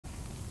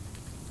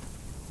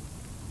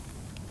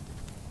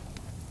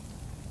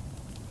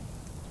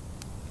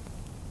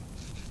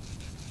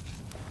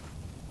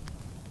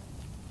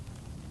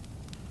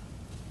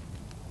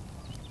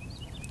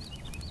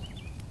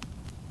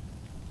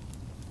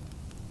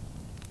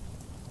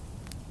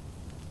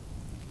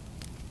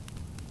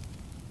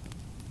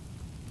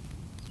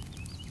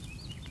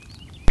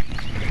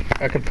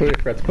I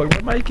completely forgot to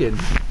plug my mic in.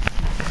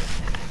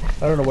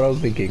 I don't know what I was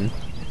thinking.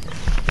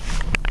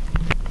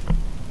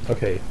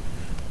 Okay.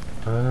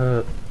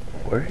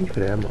 Where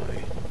even am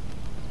I?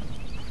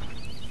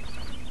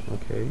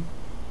 Okay.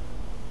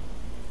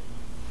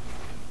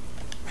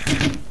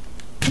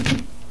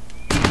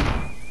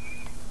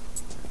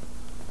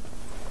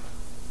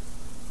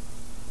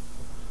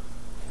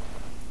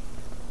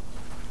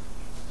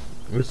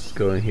 Let's just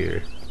go in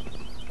here.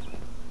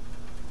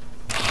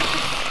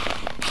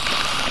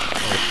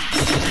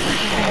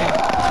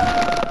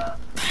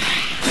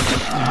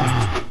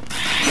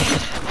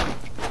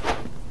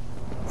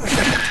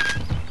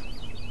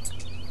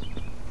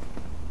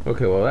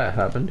 Okay, well that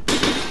happened.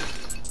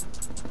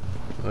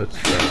 Let's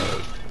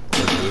collect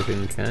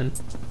everything we can.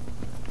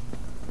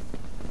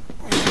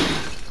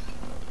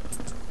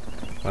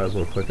 Might as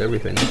well collect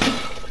everything. The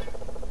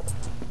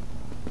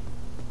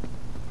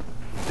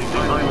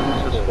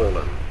island has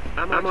fallen.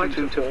 Am I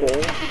to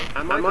fall?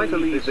 Am I to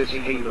leave this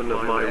haven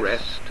of my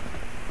rest?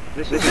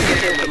 This is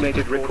an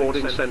automated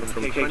recording sent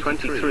from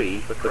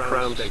K23, the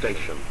Crown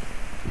Station.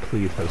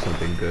 Please have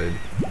something good.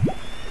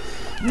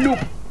 Nope!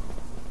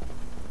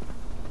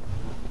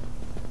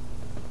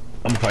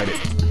 I'm gonna fight it.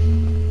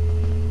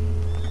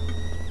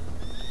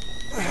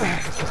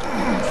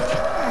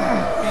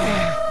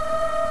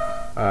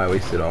 I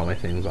wasted all my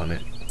things on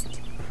it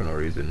for no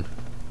reason.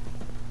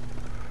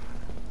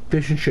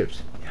 Fish and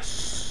chips.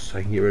 Yes,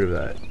 I can get rid of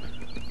that.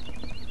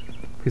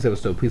 Please have a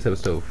stove. Please have a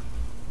stove.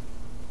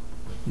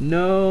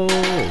 No.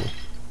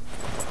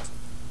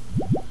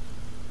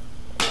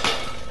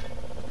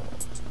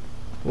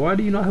 Why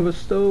do you not have a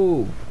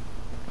stove?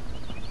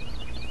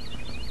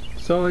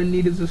 So all I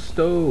need is a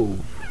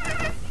stove.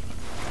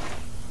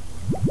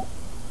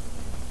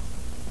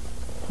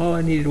 All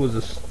I needed was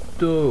a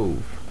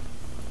stove.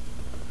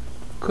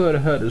 Could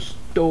have had a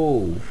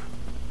stove.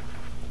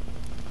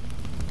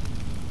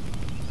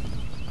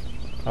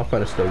 I'll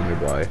find a stove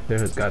nearby. There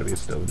has got to be a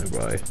stove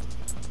nearby.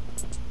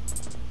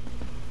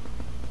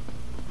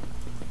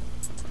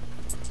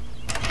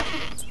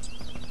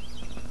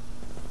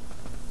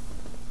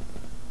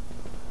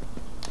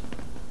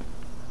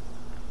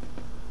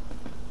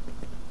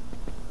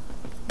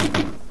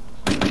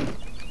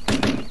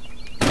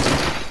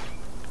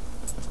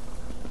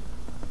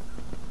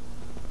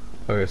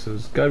 Okay, so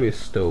there's gotta be a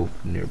stove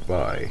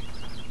nearby.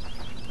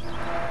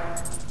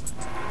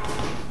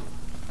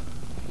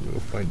 We'll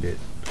find it.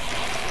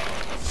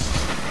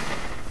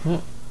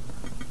 Oh.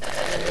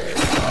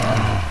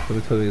 Let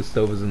me tell you the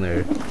stove is in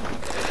there.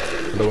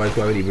 Otherwise,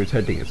 why would he be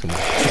protecting it so much?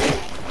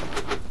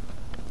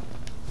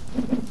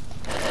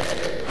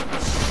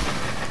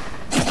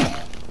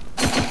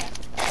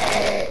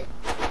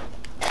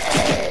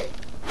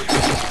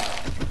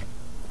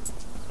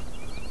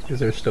 Is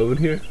there a stove in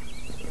here?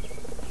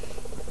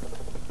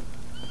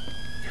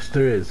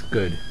 There is.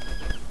 Good.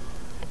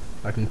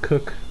 I can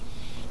cook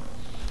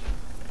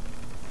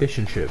fish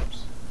and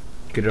chips.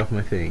 Get it off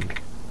my thing.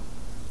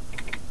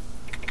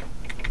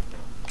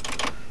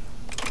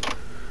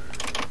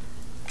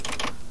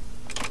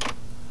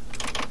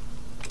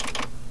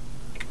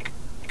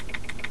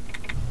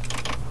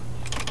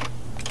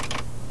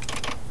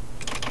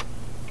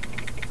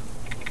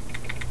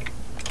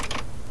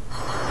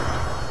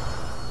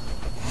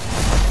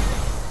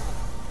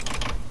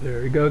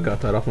 There we go. Got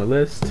that off my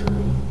list.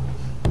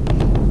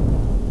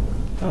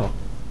 Oh.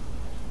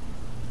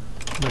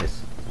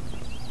 Nice.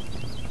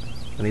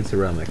 I need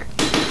ceramic.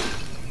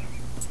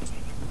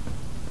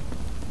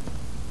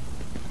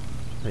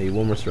 I need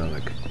one more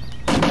ceramic.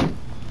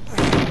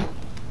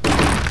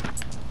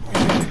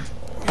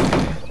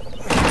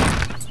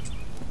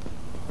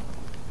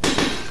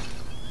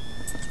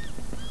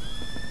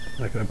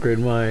 I can upgrade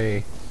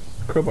my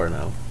crowbar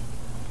now.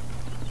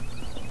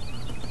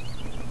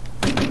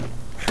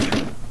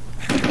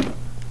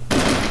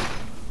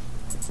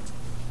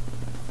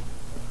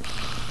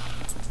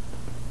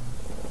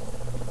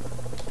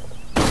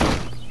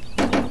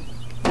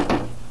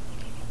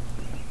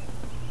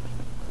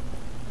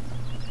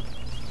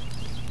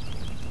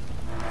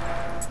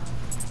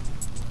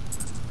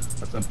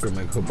 Upgrade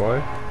my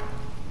crowbar.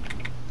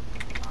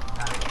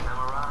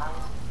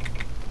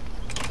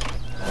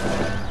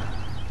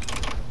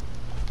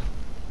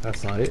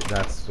 That's not it.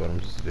 That's what I'm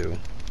supposed to do.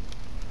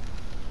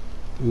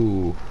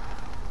 Ooh.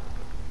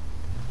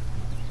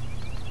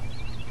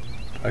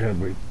 I gotta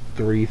break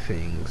 3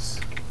 things.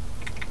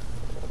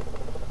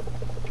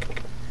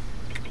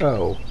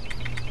 Oh.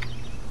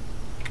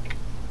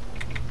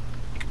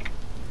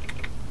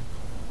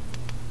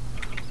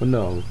 Well,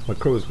 no. My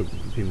crows would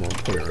be more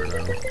important right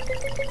now.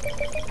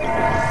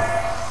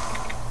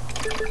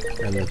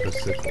 And then the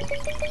sickle.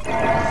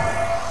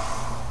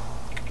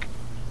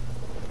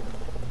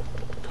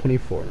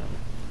 24 now.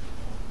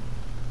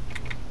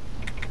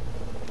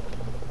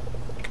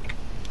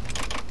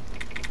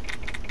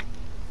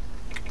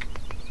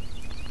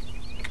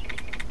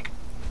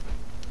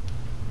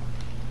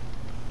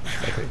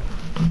 Okay.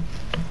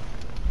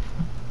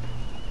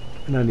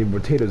 And I need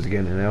potatoes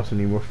again, and I also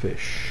need more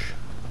fish.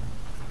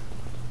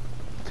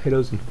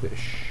 Potatoes and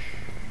fish.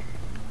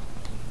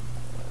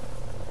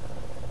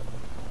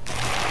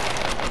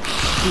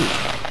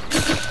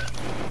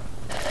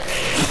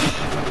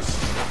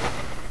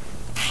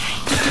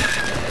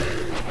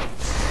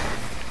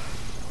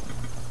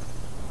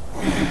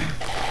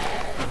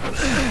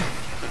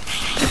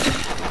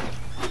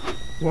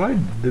 Why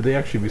did they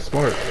actually be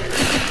smart?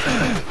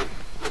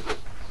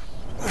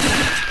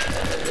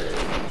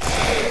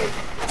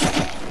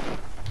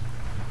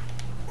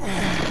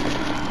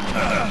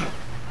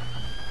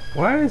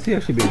 Why is he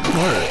actually being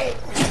smart?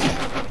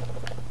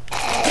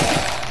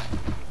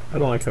 I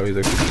don't like how he's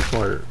actually being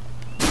smart.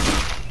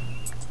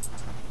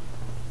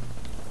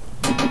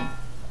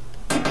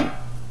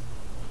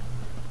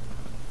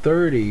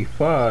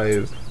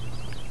 $35.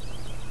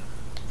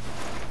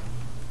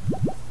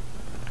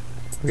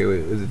 Okay, wait,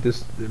 is it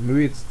this?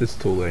 Maybe it's this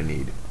tool that I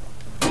need.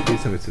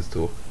 Please tell me it's this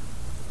tool.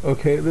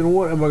 Okay, then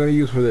what am I gonna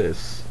use for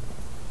this?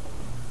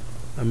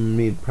 I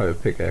need probably a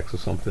pickaxe or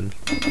something.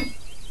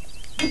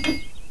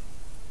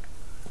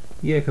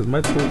 Yeah, because my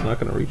tool's not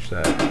gonna reach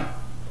that.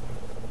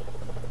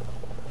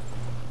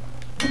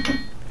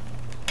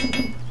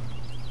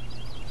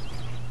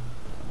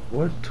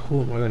 What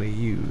tool am I gonna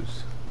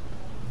use?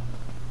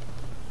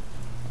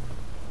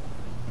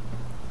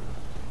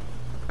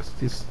 Because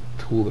this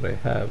tool that I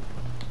have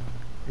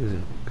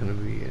isn't gonna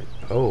be it.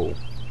 Oh.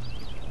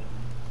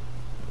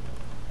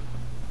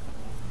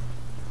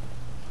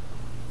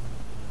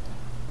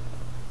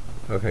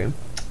 Okay.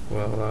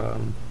 Well,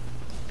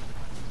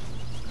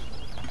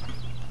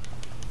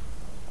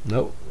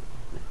 nope.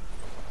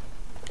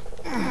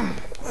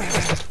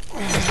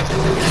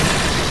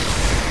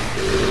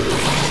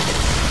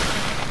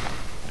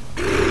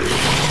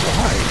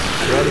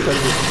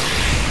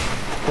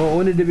 Well,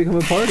 when did it become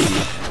a party?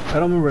 I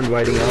don't remember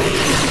inviting out.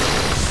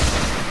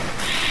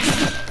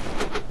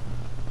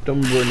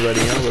 Don't remember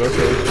inviting out, but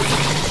okay.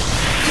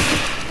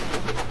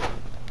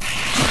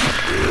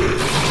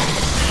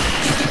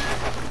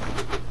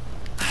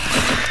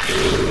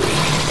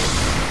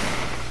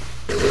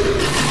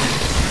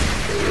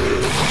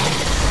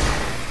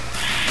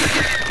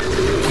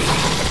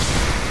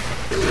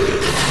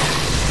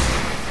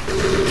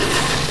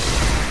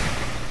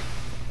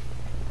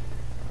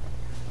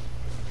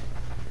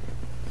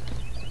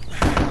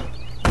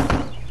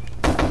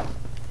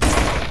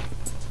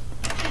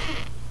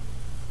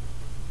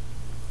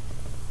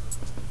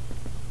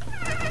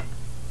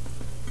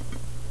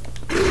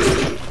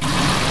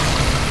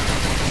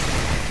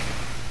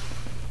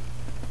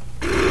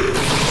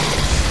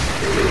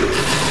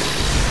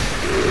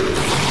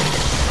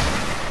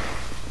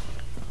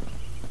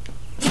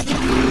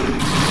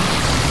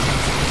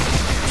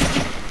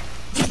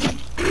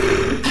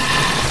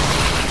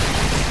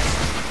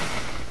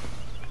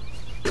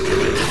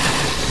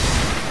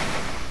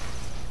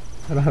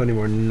 I don't have any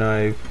more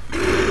knife.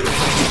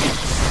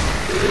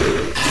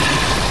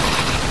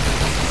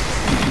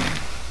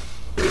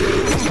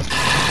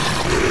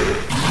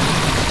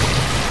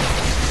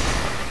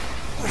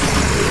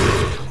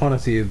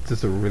 Honestly, it's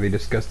just a really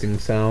disgusting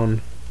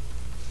sound.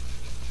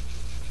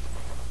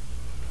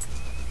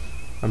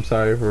 I'm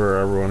sorry for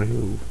everyone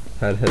who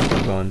had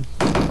headphones on,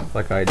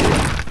 like I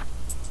did.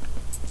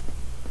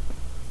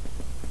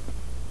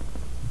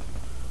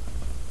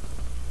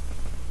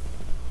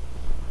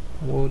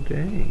 Well,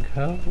 dang,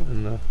 how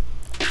in the...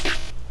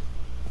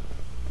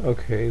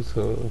 Okay,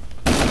 so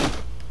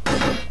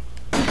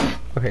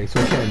we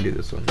can do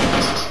this one.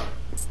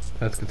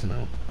 That's good to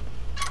know.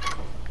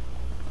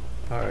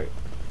 Alright.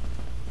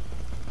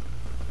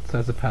 So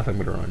that's the path I'm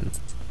gonna run.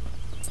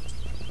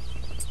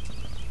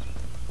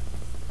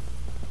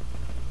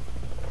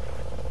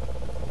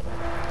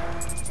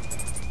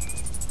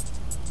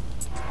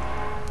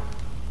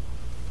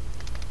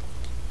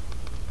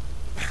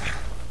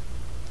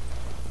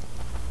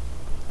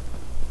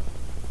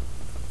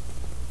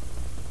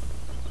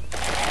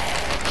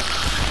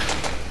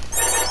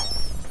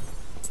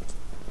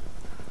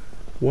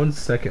 One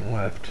second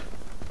left.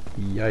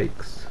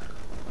 Yikes.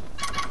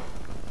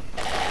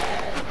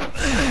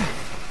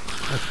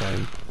 That's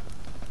fine.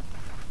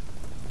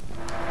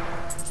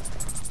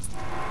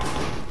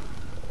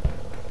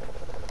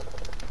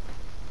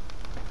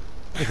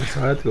 Okay,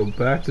 so I have to go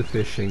back to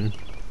fishing.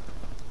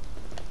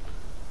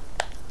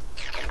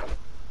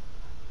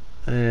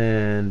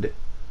 And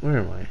where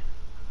am I?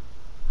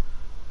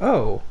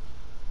 Oh!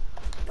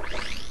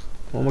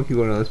 Well, I'm gonna keep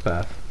going on this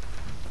path.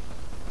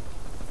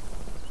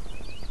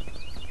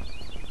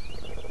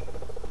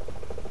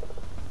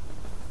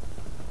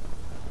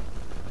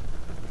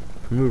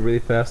 If I move really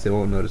fast, they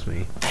won't notice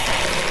me.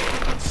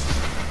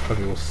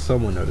 Okay, well,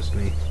 someone noticed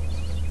me.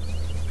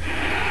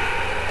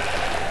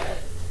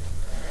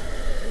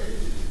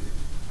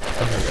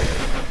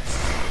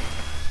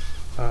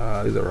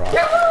 These are rocks.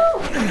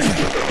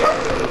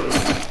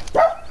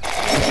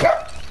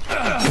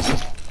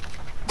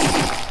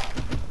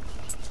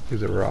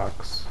 These are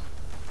rocks.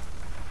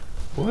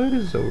 What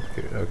is over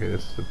here? Okay,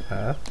 this is the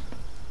path.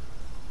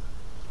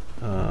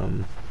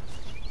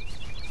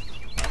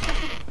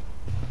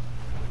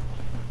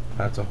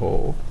 That's a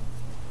hole.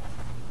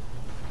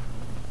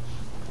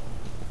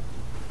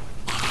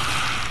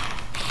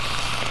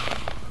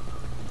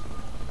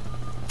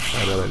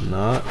 I'd rather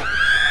not.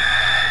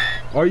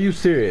 Are you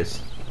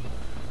serious?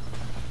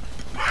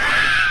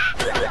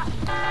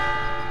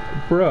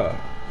 Bruh.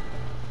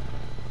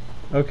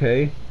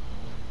 Okay.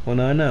 Well,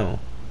 now I know.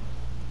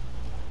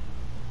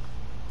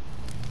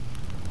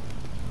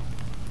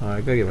 I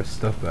gotta get my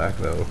stuff back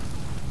though.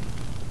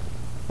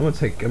 I'm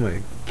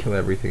gonna kill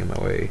everything in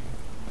my way.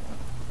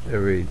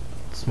 Every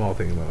small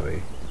thing in my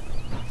way.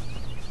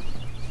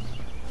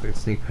 If I can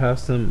sneak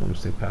past them, I'm gonna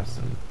sneak past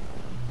them.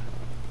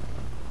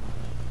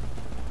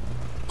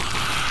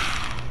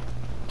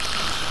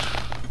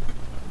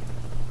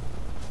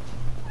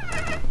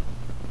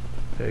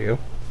 There you go.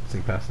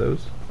 Sneak past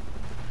those.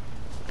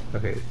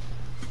 Okay.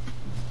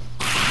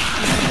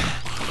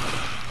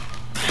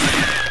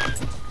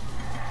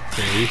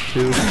 Okay, these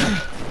two.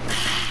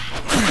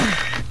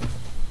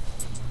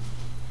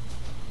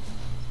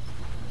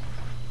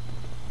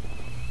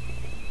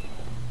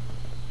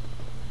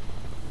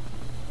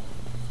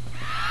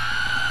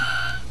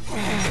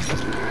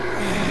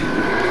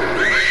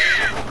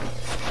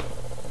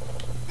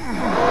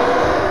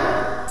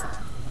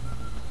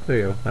 There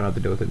you go. I don't have to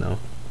deal with it now.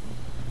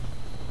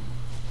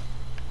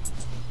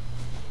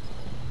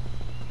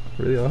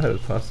 Really, all I had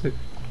was plastic?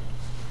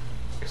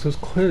 Because it was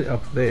clearly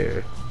up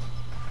there.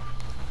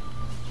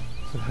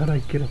 So how did I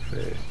get up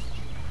there?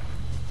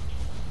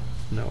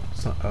 No,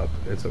 it's not up,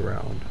 it's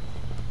around.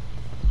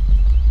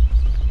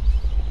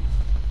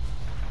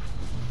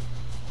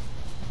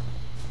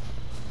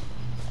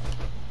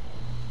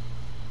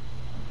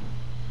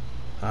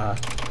 Ah,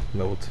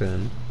 level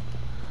 10.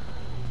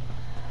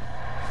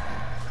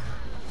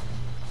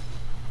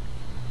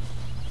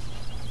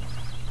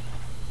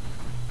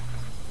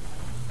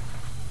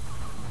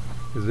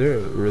 Is there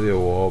really a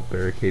wall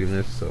barricading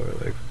this, or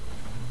like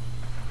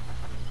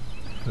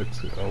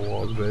looks like a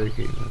wall's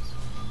barricading this?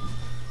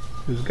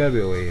 There's gotta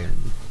be a way in.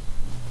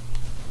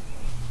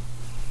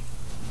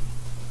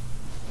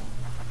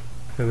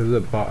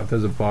 If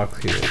there's a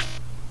box here,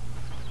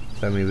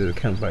 that means there's a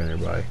campfire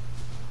nearby.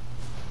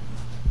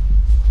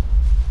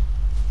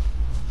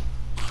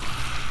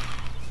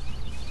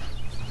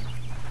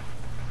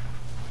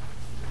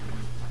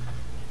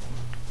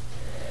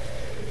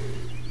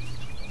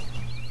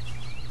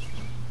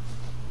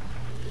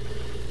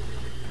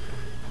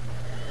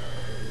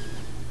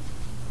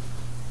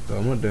 So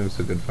I'm not doing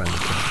so good finding the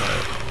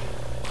campfire.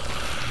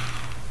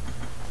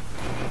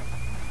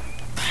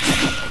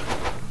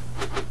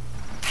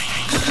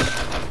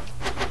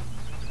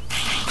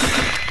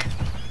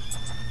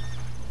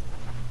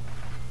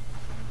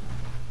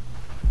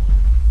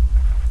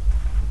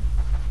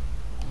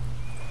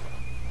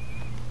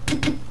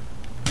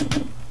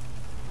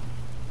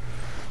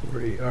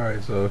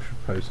 Alright, so I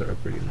should probably start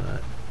upgrading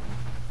that.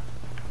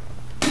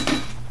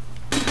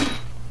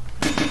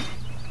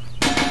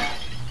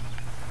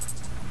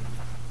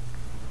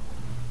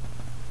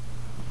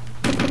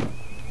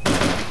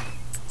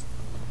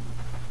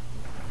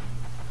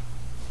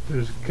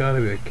 There's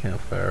gotta be a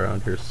campfire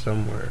around here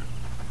somewhere.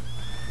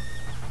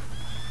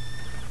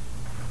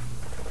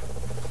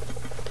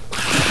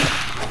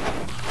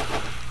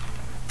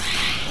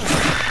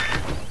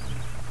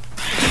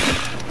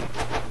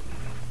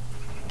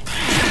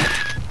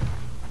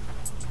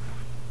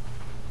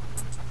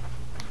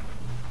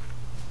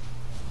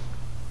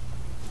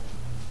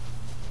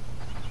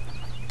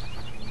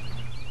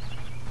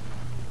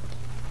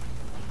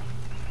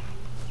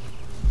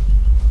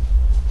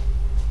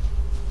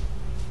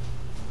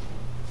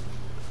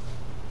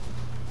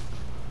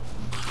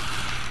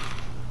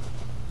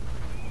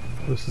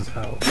 This is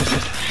how.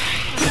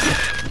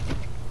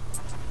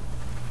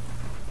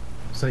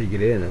 That's how you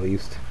get in, at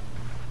least.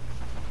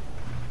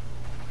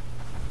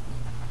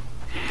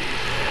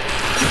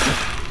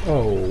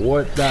 Oh,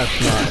 what?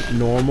 That's not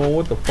normal.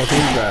 What the fuck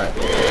is that?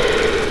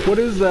 What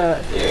is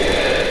that?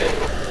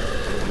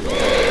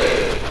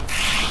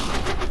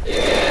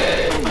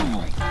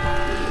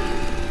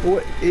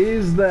 What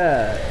is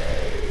that?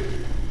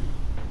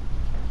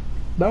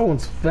 That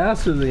one's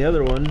faster than the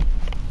other one.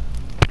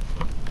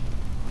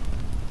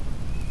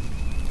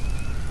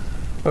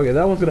 Okay,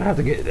 that one's gonna have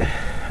to get. I'm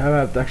gonna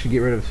have to actually get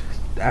rid of.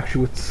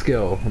 Actually, with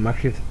skill, I'm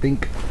actually have to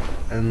think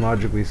and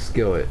logically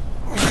skill it.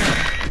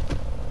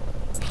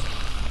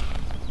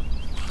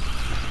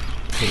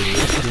 What are you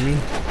asking me?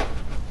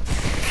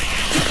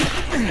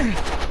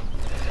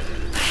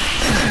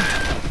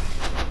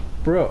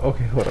 Bro,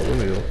 okay, hold on, let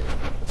me go.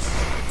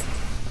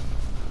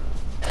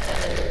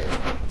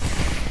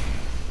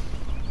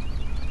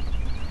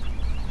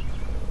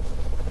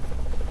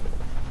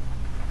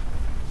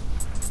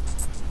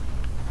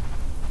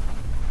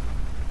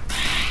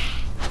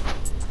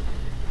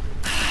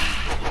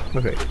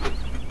 Okay.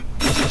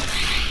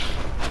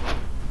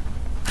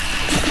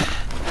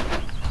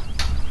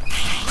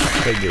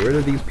 If I get rid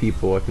of these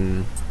people, I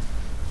can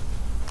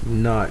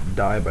not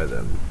die by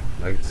them.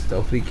 I can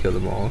stealthily kill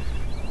them all.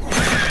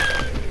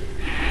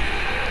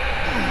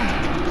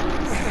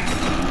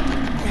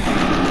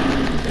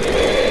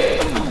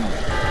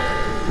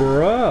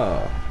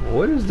 Bruh,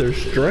 what is their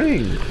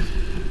strength?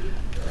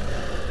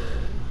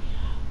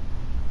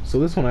 So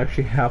this one I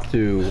actually have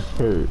to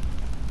hurt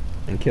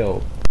and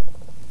kill.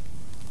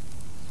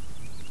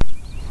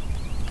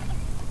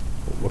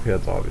 Okay,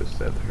 that's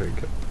obvious. I have to hurt and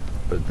kill.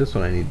 But this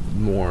one I need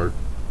more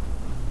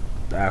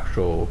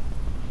actual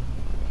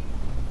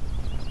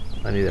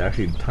I need to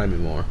actually time it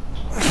more.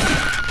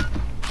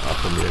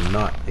 For me to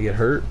not get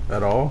hurt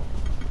at all,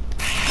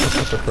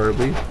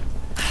 preferably.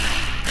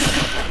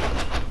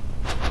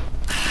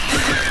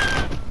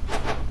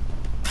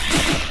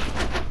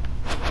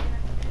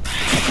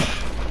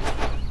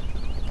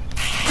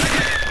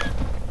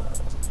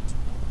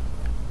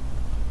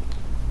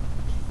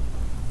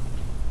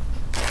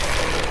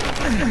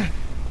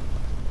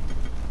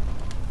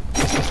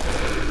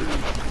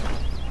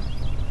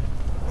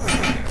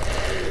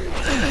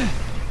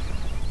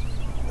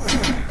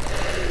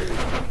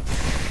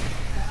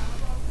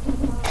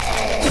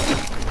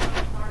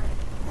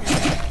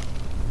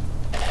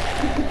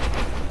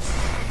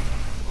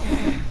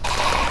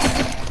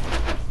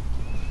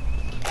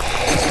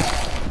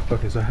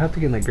 Okay, so I have to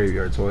get in that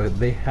graveyard, so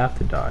they have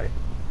to die.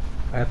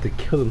 I have to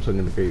kill them so I can get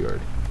in the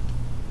graveyard.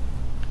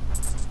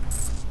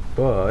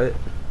 But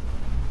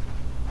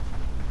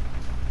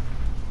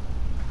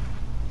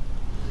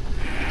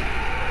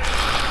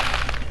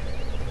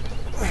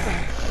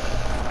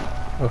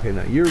okay,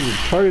 now you're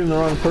targeting the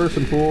wrong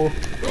person, fool.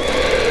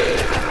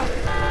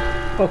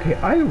 Okay,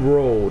 I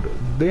rolled.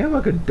 They have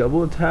like a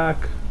double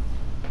attack.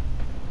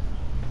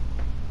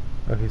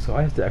 Okay, so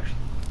I have to actually.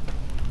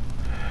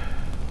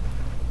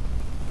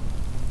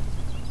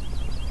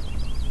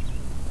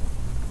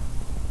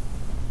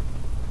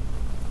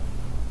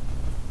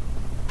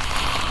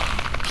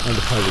 I'm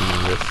just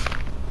targeting this.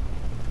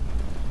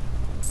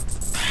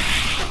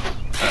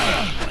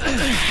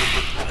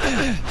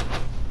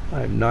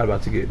 I'm not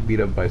about to get beat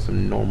up by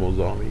some normal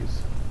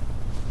zombies.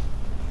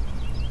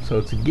 So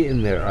to get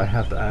in there, I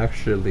have to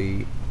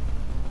actually.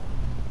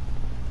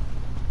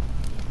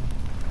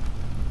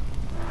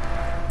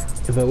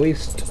 If I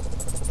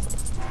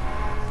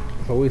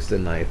waste a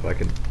knife, I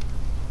could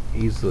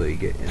easily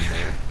get in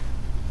there.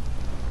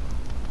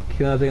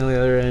 Kill that thing on the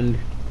other end.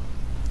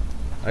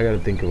 I gotta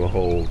think of a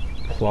whole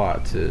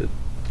plot to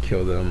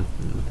kill them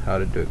and how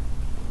to do it.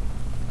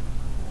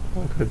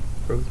 Oh, I could have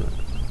frozen it.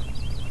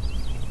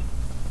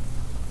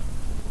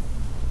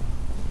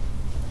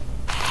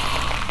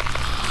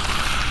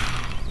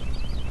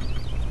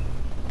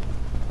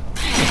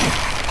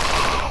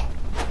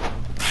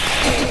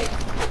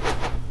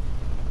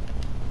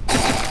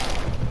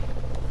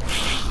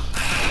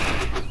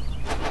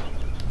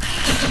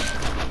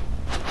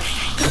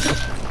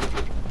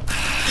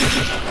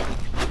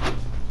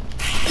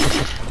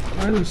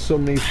 Why are there so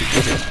many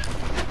people?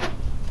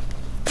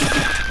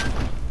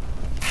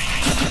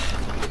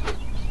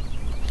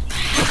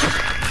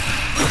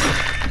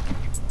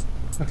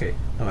 Okay,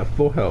 I'm at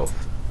full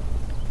health.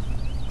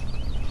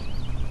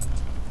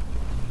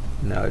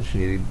 Now I just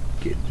need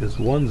to get just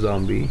one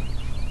zombie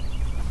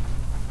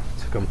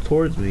to come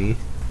towards me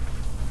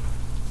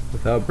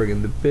without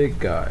bringing the big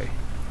guy.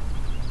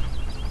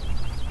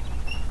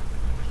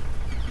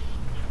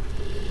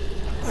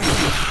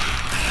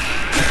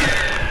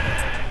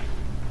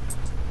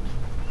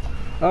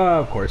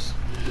 Of course.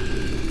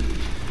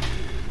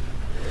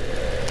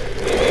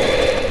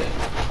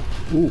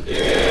 Ooh.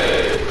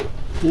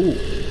 Ooh.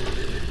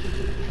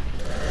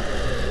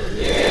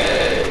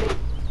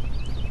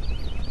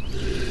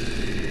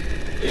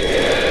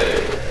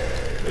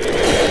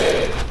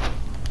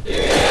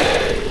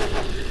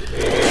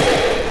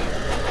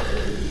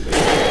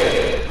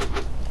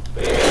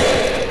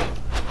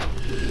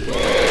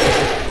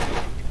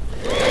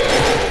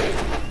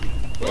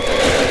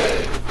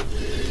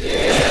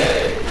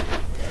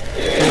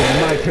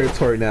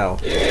 Territory now.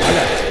 I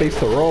got space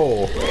to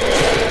roll.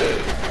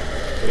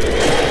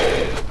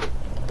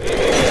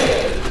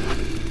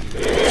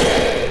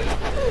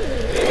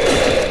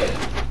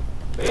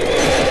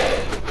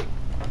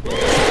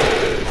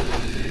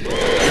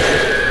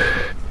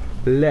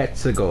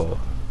 Let's go.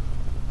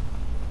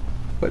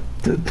 But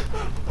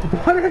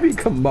why did I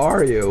become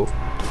Mario?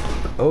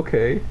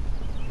 Okay.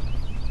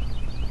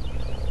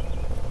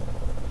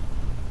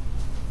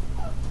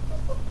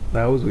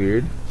 That was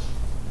weird.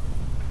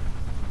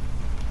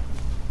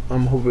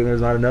 I'm hoping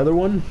there's not another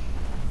one.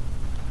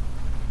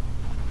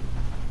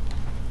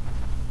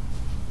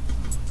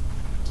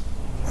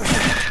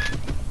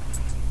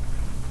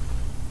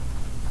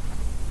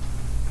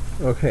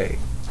 Okay,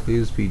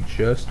 please be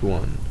just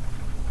one.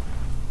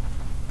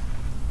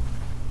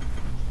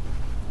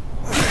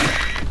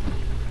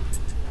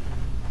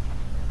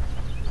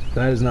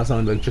 That does not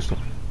sound like just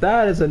one.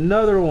 That is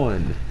another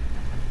one.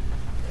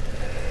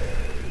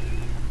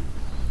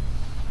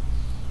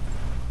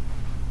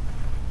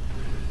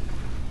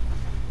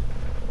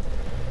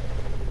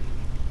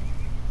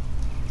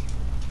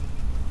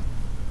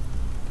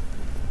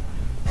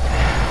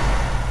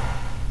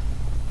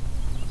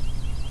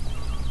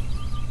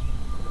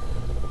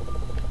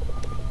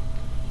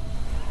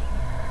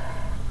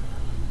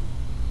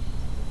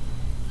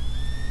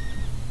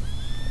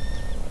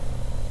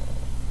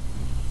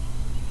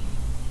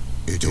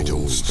 It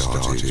all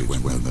started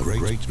when the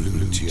great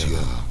blue tear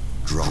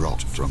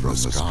dropped from the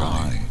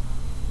sky.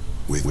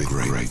 With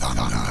great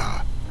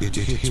thunder, it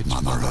hit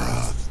Mother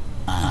Earth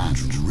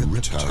and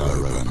ripped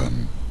her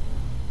open.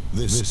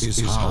 This is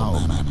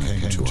how man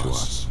came to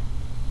us.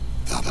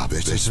 The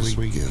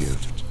bittersweet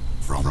gift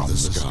from the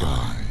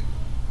sky.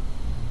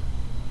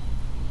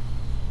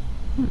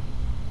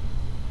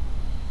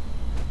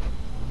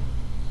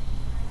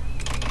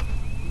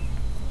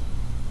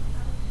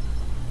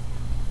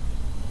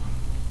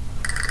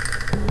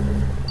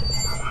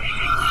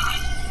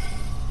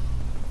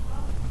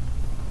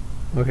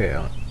 Okay,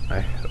 I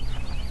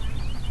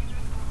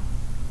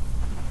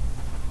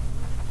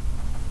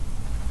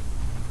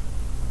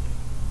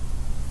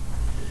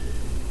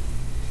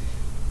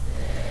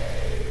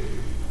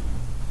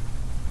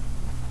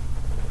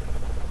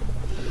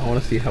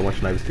want to see how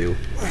much knives do.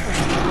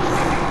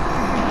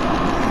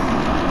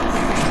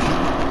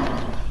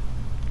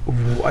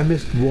 Ooh, I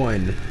missed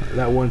one.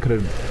 That one could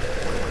have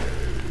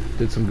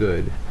did some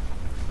good.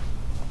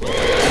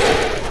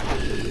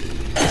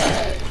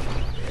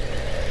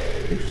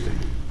 Interesting.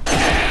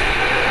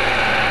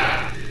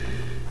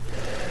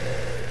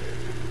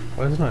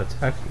 Why is it not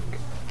attacking?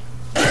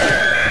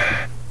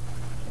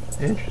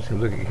 Interesting.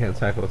 Look, you can't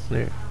tackle a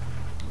snare.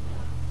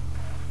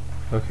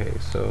 Okay,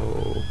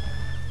 so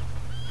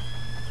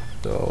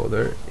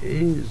there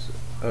is.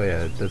 Oh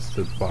yeah, that's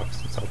the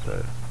box that's out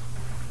there.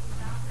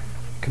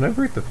 Can I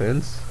break the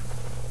fence?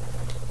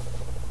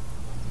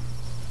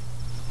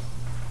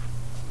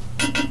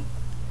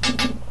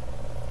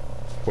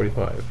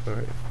 $45. All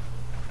right.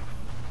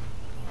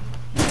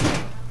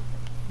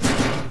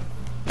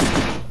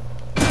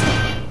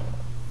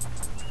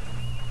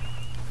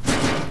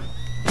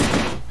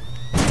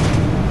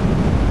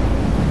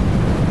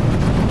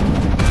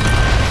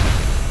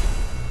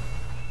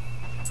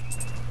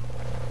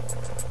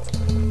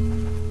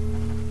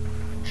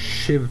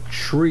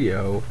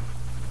 Trio.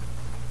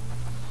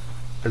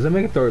 Does that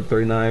make it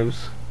 3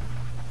 knives?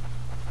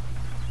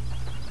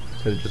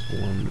 Instead of just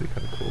one would be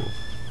kind of cool.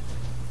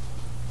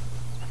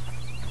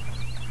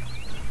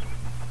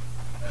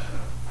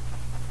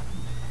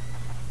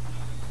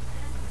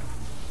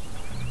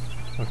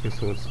 Okay,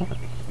 so it's not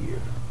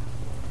here.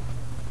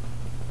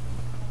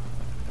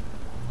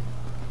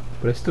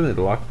 But I still need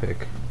a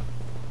lockpick.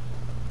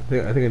 I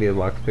think I need a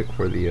lockpick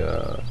for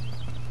the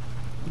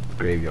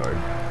graveyard.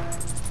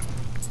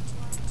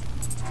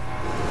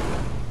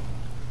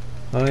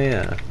 Oh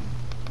yeah.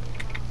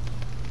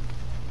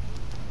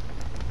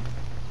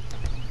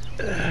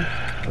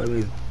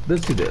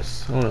 Let's do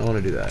this. I want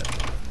to do that.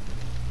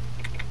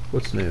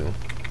 What's new?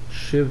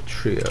 Shiv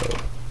Trio.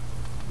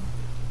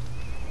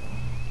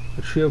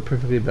 A trio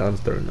perfectly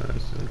balanced third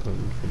knives in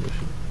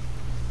formation.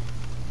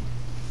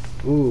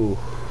 Ooh.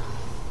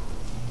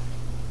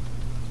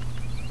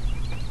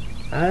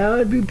 That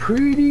would be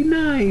pretty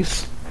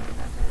nice.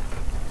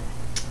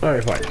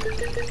 Alright, fine.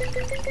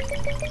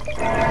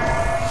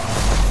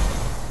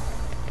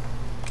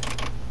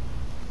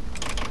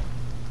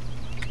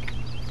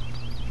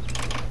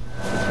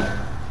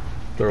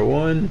 Throw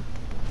 1.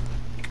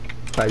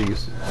 5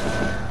 uses.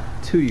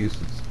 2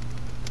 uses.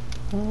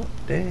 Oh,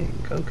 dang.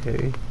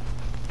 Okay.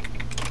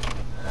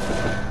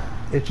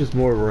 It's just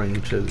more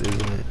range, isn't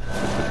it?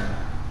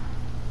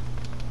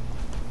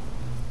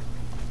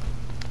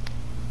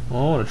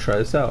 Well, I want to try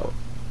this out.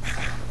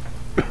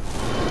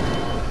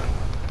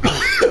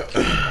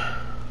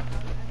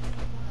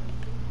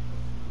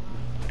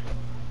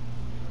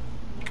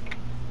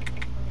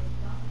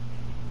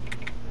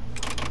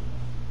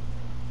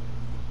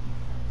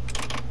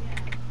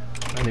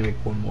 I need to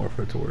make one more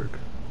for it to work.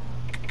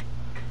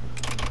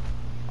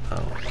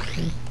 Oh,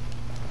 okay.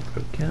 Let's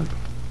go to camp.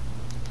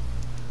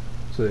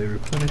 So it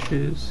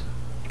replenishes.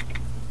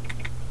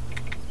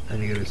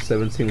 And you get a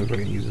 17, which I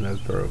can use it as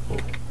durable.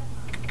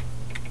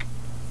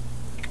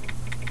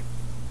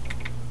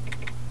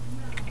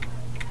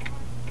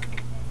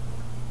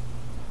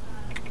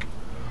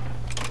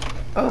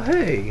 Oh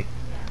hey!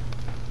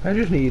 I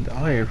just need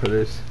iron for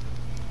this.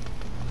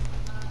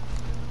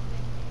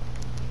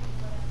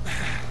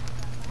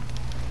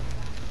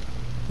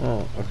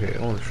 Oh, okay,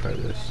 I want to try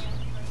this.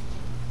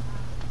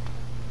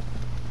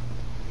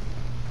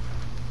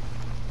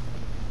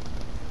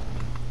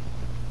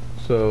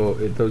 So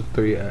it does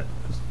 3 at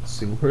a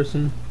single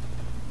person.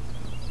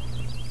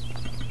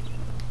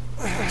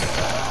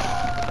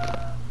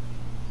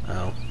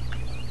 Ow.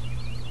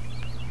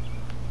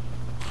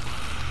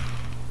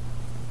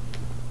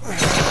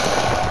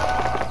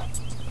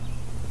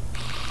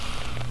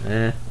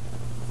 I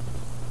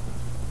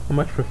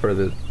much prefer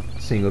the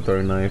single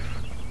throwing knife.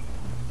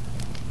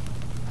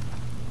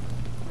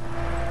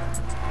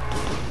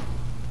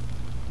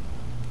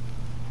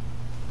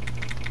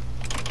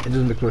 It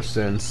doesn't make much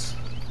sense.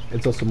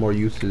 It's also more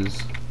uses.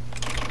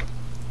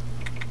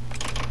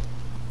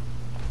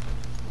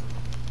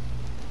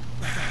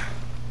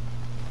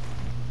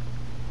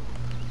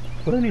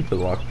 What do I need for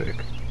the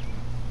lockpick?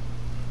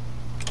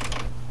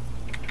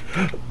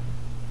 I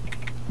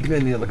think I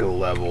need like a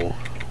level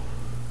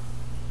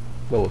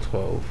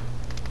 12.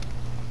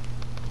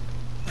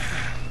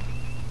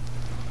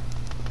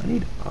 I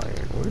need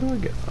iron. Where do I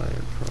get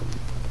iron from?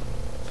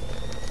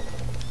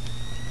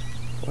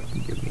 What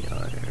can give me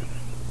iron?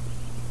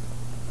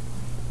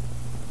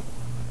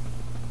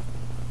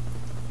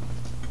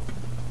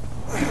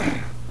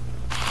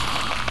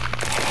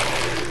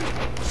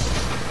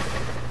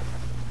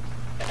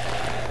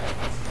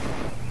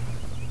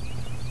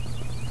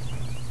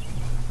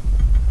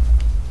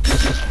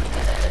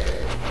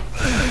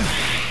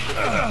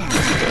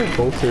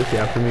 both seriously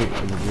after me?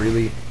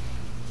 Really?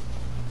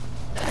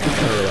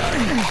 Relax.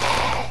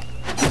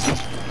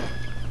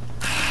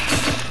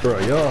 Bro,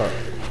 y'all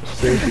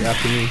seriously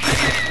after me?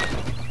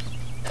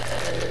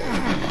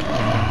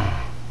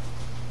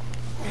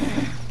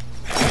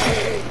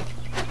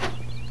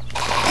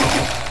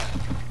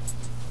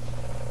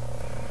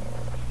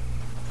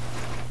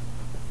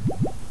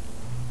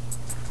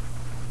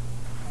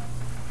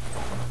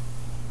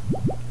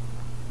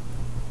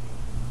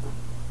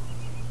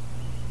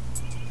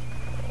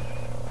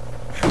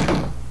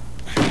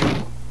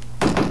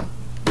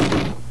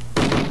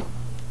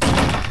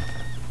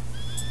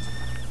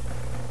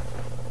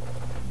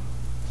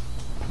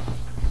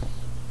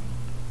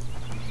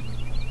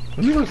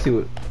 Let me go see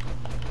what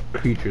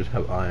creatures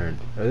have iron.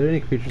 Are there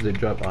any creatures that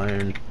drop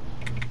iron?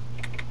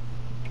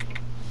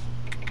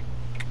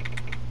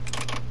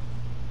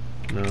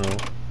 No.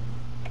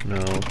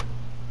 No.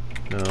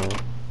 No.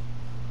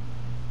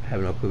 I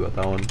have no clue about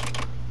that one.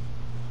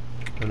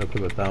 I have no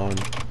clue about that one.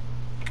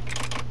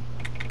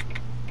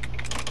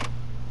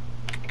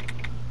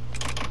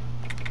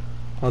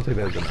 I'll take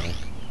that as a no.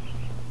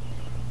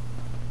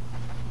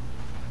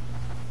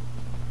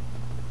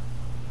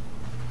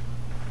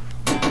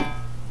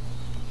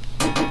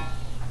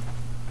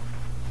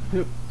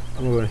 Yep.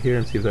 I'm gonna go in here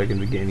and see if I can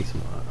be gaining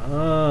some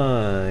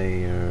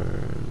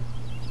iron.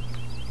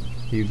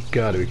 You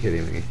gotta be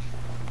kidding me.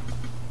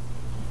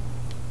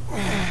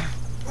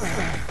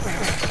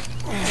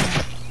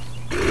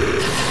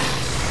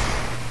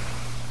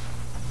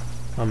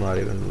 I'm not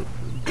even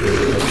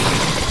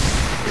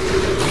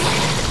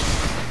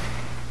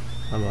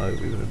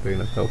a big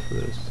enough help for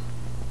this.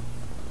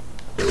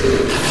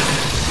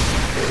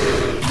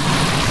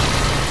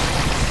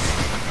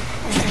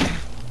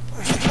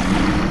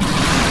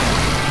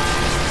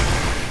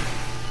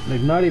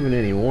 Like, not even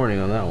any warning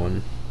on that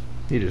one.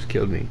 He just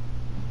killed me.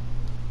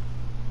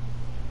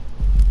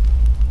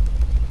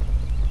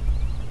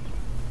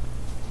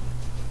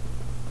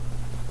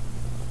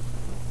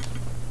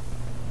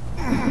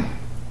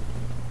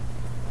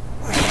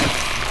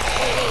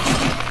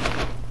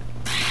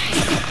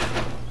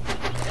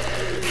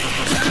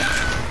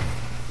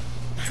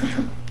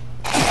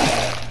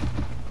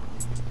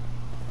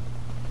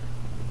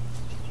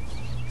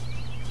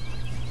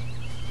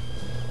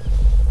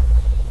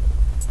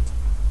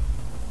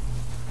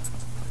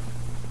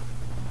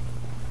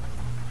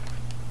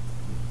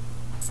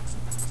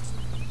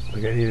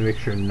 Like, I need to make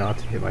sure not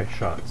to hit my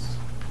shots.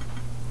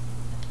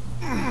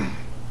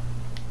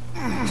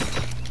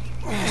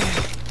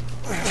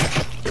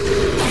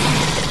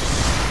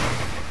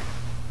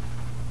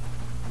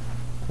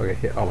 Okay,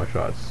 hit all my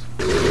shots.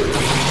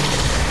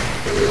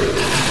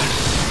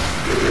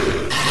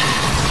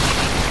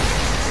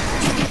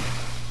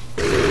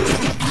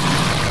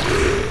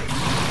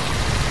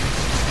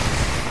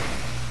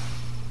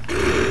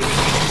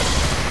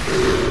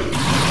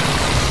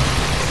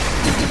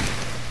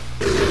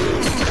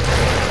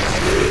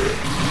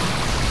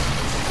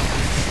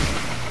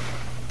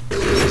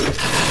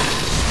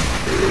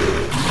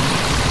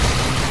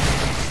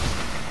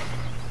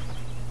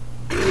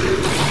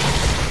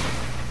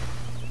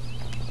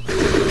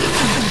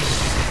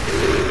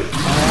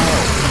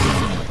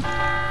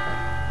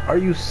 Are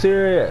you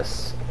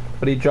serious?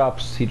 But he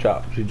drops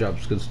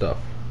good stuff.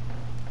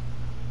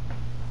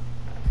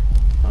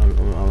 I'm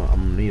gonna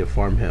need to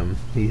farm him.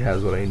 He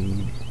has what I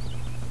need.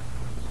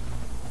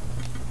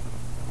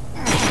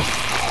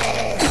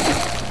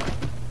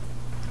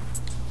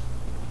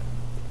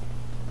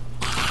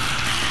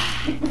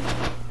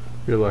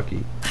 You're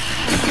lucky.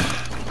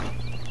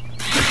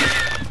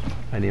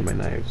 I need my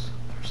knives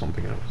for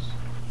something else.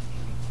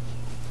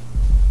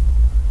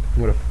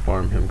 I'm gonna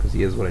farm him because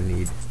he has what I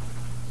need.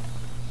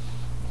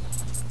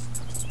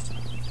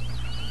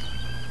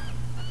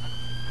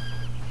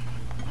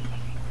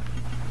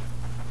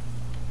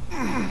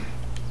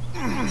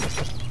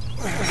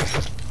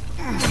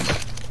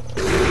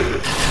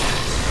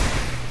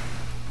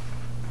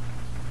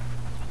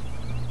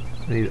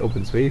 I need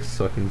open space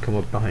so I can come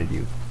up behind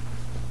you.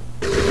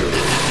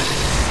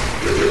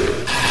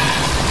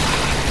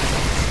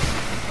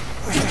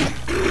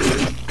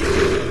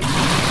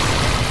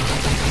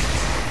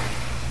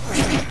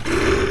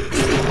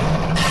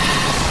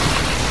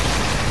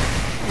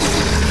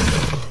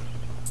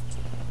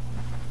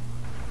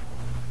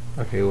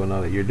 Okay, well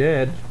now that you're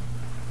dead,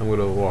 I'm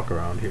gonna walk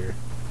around here,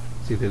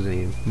 see if there's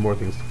any more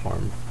things to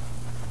farm.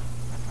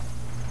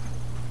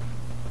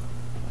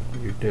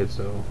 You're dead,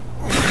 so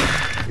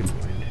good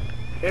mind.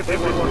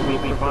 Everyone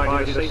will be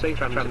provided a safe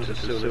transit as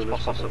soon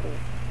as possible.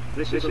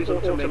 This is an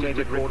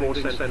automated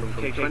recording sent from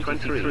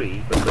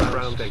K23, the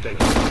ground station.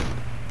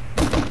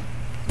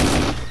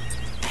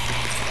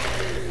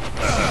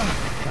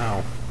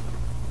 Ow.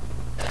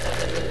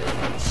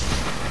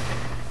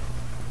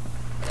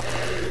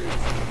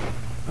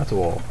 That's a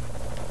wall.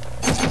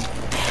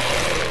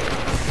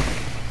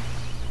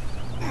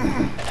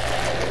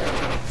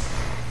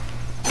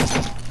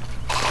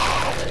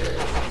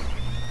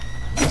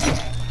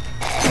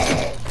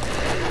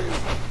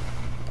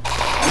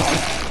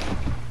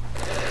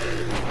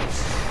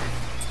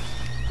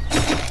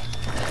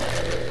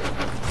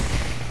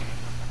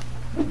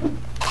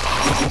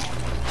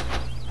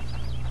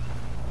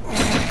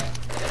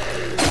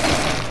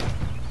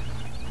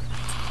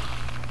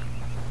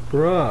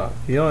 Bruh,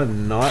 y'all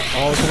not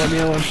all come on me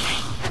on.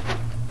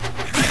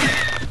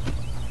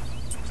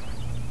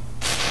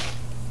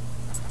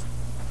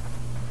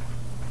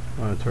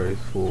 My turret is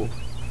full.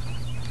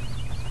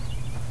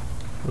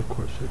 Of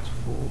course it's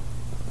full.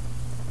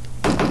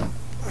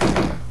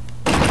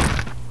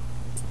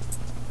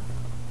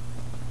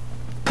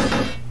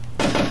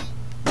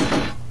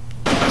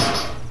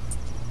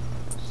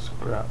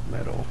 Scrap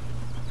metal.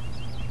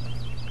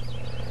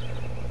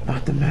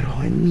 Not the metal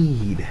I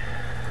need.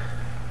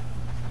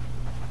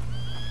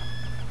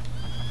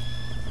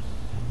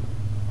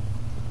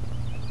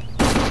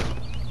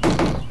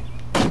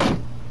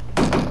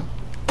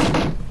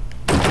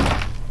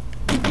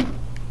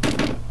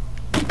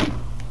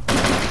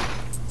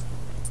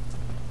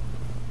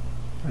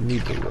 I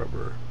need the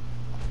rubber.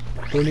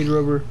 Do I need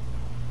rubber?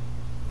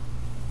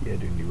 Yeah, I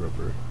do need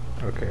rubber.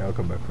 Okay, I'll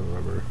come back for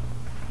rubber.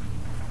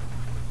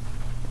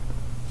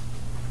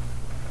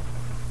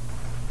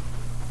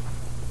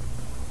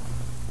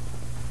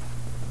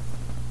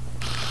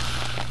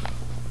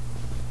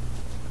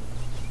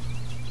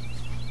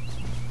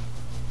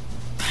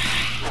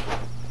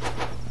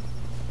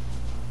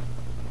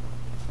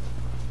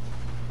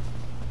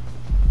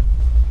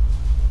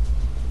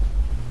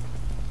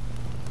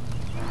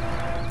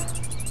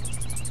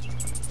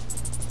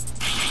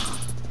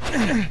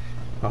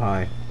 Oh,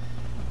 hi.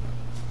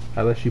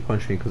 I let you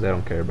punch me because I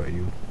don't care about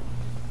you.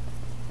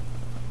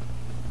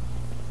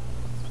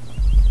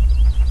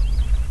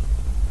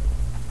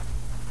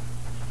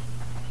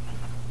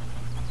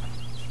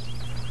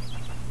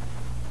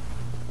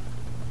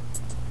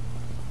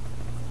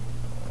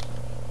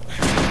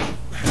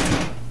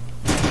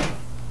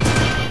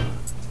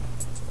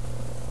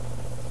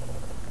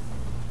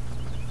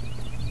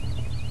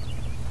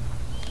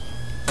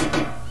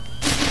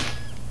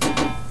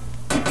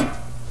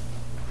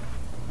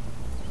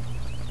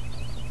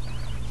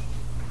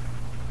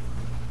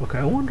 Okay,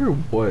 I wonder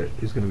what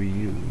is going to be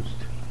used.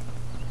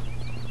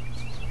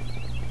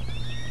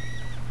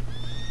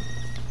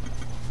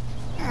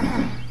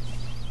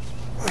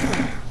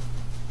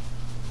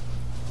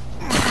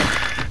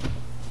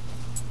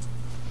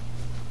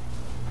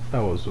 That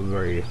was a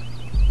very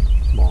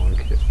long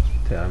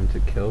time to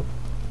kill.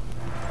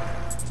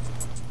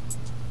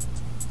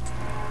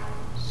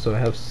 So I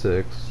have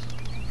 6.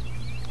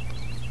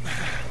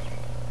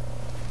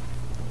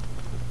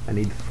 I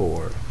need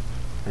 4.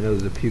 I know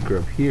there's a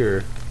puker up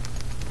here.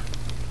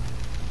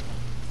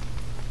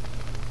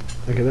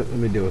 Okay, let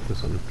me deal with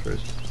this one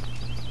first.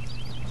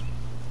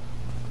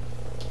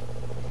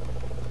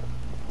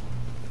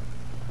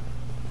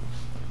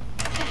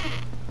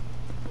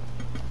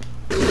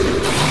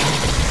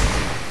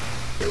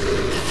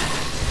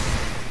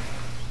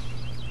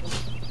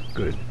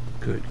 Good,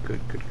 good, good,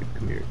 good, good.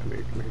 Come here, come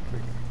here, come here,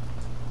 come here.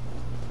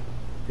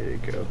 There you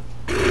go.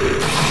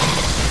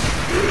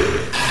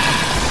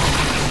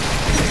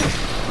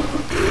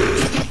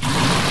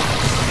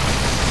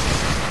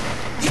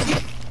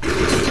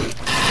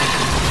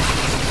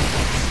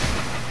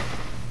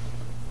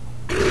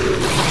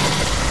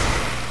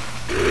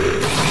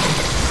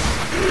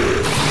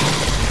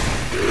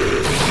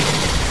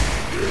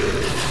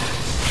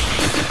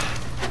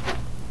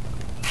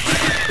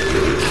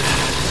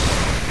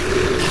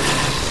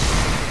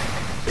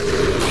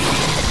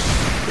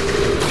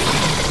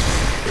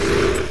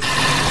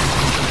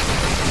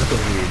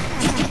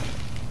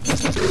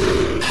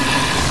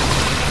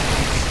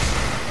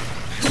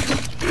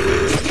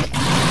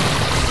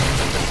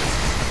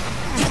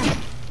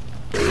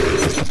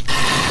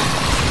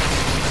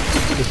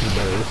 This is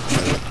better.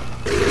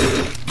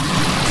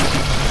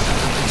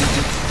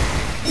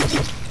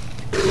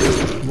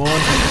 Come on.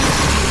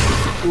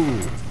 Ooh,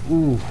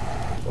 ooh.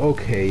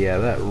 Okay, yeah,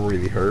 that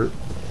really hurt.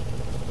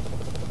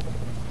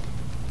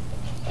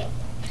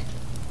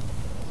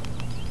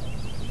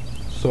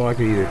 So I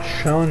could either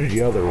challenge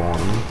the other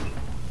one.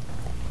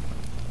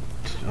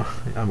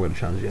 I'm going to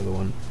challenge the other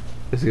one.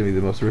 This is going to be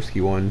the most risky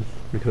one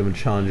because I'm going to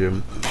challenge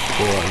him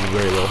for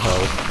very low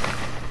health.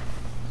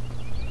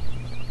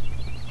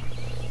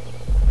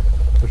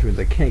 Which means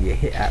I can't get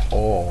hit at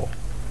all.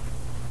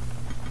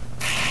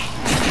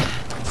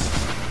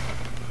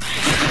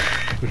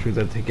 Which means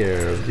I take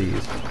care of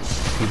these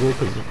people,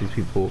 because if these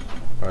people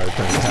are trying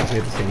to attack me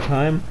at the same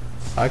time,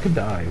 I could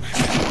die.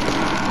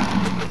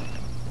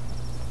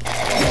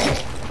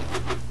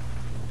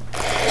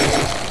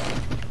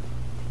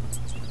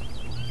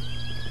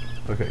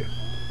 Okay.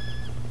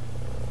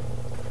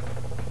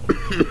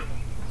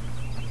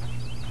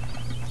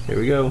 Here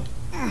we go.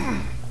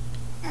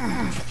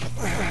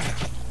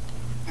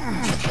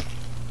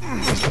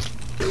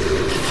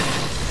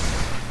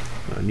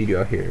 I need you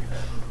out here.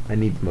 I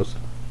need the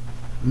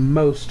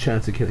most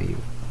chance of killing you.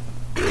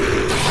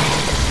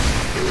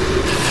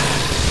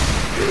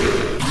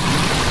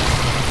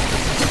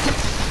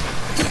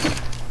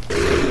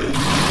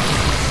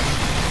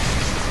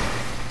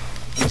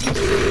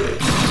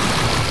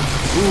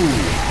 Ooh,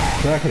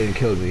 that could have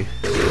killed me.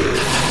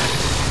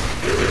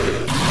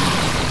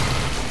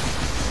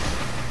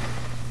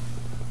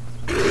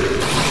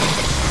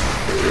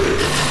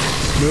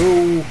 No.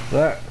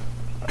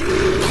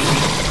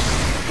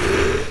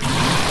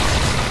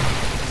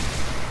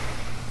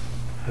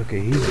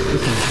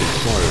 this one's too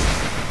smart.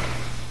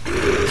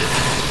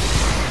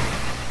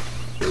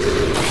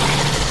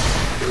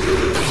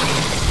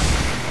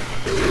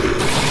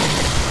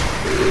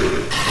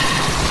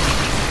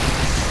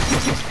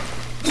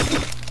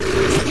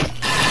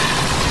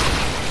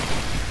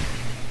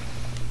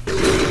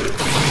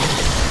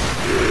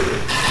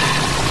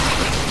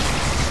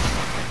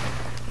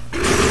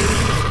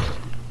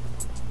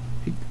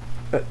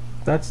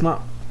 That's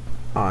not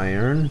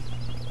iron.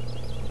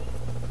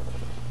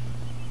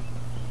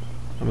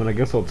 I mean, I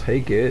guess I'll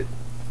take it.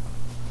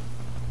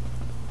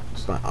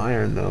 It's not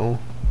iron, though.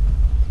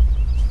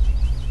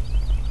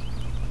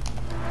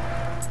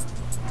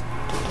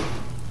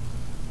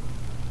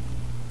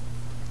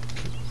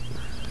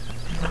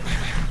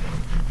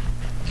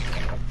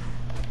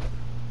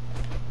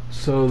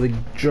 So they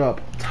drop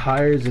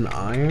tires and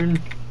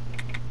iron?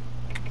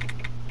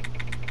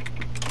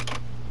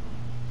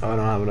 I don't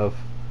have enough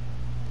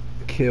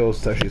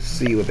kills to actually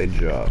see what they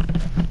drop.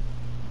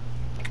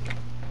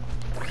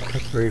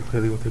 That's very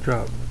clearly what they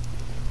drop.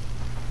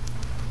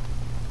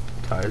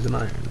 Tires and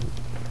iron.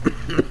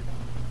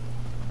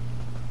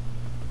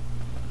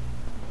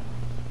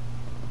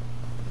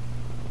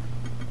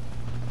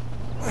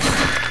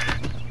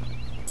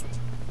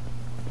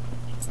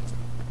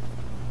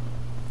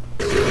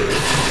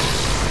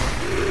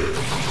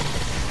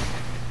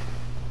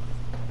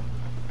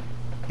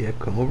 Yeah,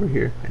 come over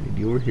here. I need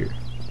you over here.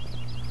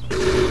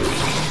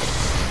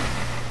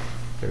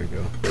 There we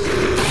go.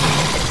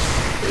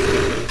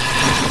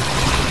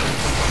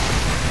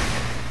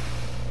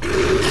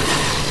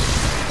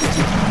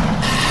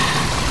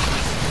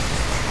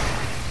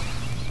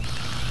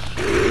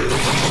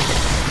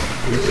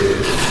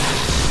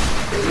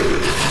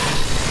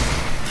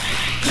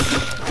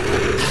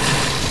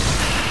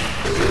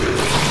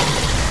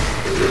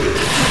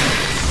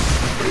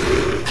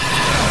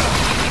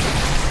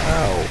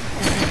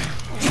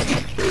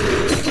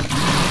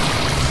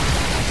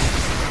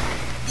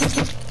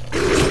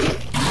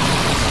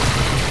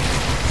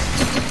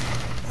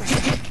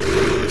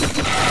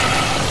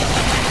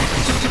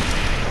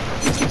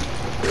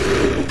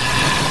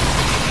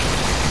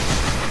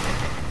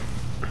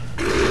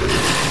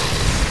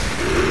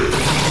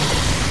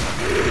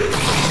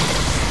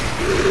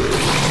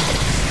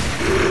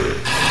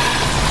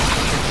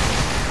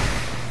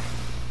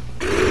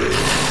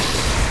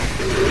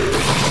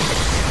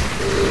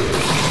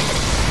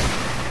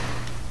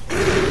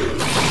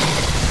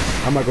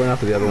 I'm not going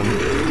after the other one.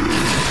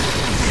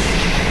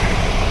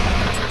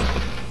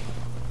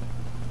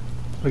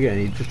 Again,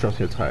 he just drops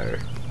me a tire.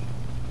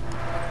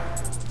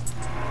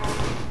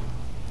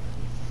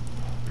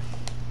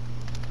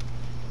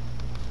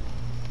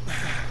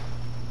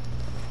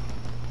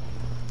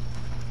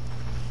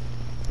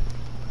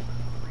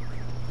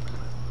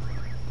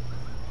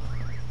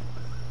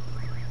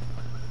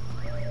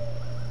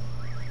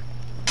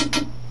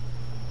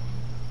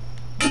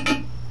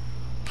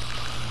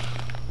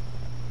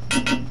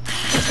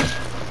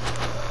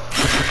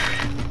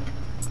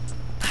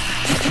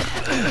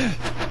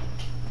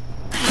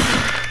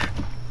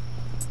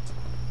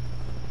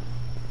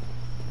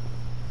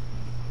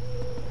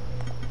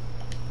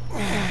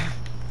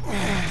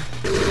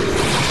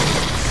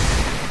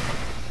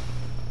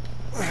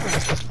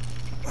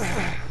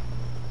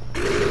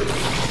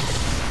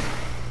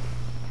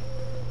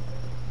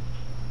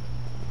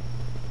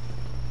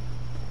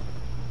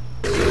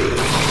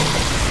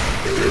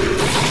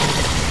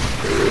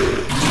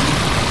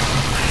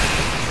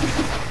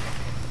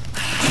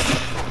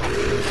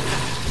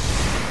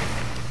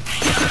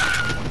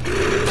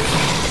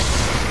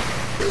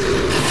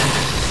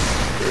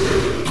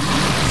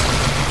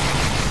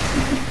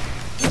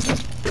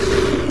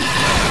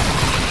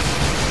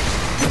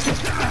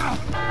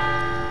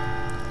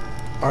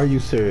 Are you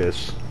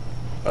serious?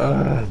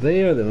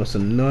 They are the most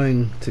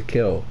annoying to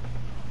kill.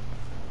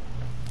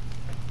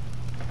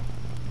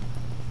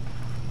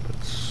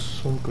 But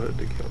so good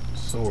to kill.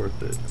 So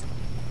worth it.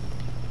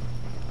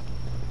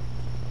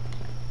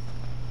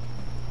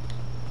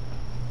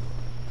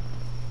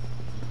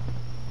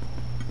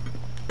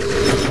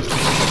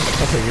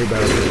 I'll take your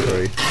battle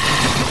inventory.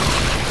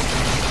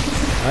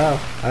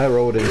 Oh, I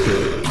rolled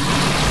into it.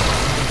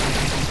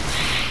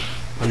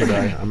 I'm gonna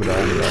die. I'm gonna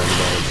die. I'm gonna die.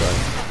 I'm gonna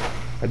die.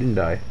 I didn't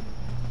die.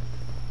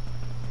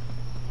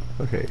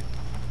 Okay.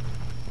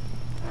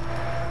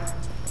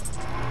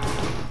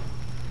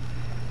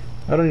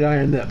 I don't need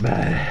iron that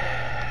bad.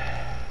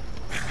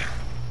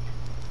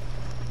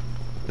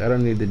 I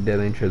don't need the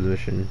deadly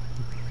transmission.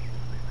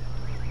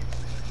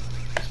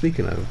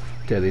 Speaking of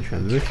deadly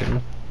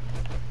transmission,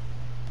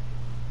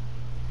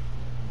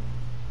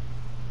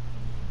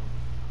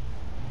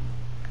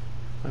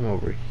 I'm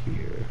over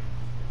here.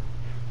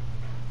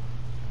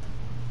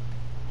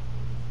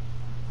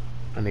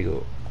 I need to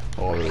go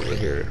all the way over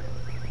here.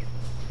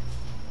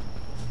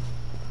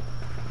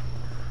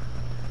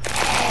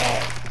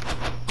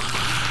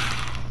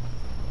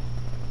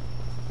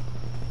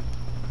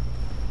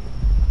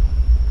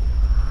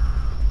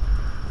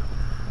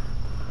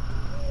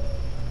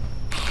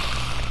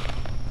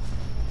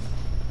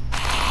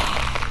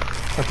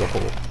 That's a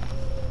hole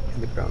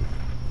in the ground.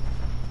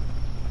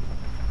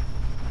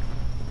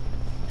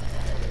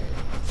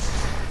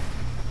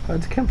 Oh,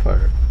 it's a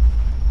campfire.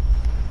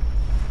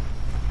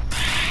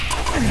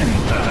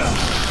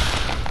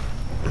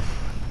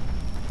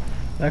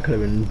 That could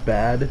have been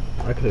bad.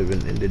 I could have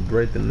been ended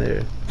right then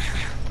there.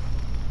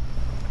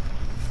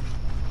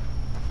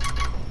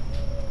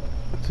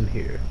 What's in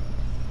here?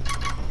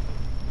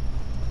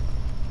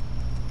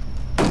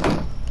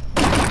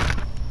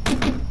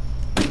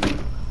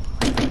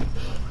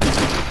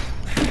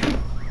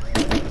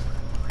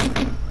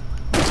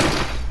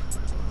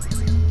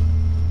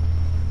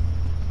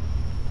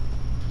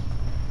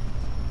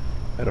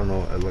 I don't know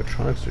what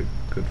electronics are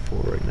good for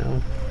right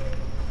now.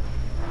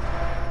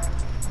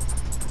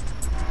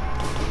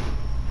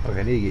 Okay,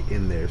 I need to get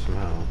in there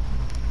somehow.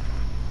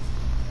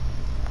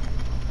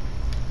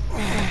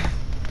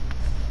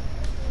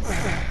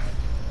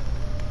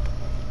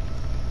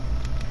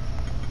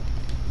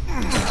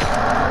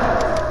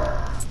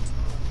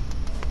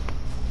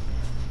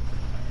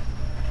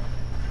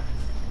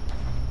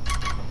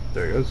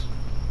 There he goes.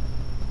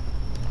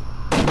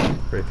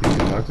 Right through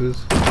the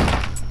boxes.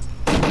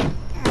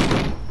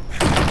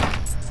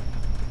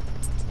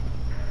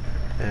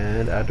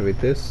 And activate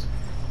this.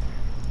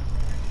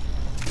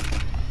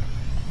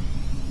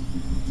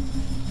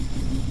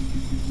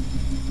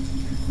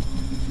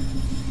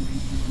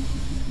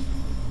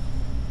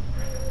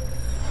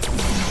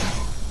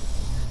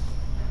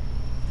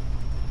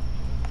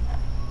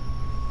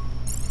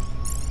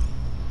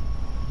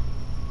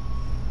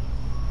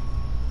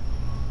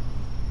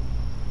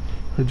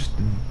 I just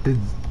did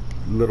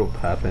little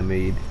path I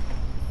made.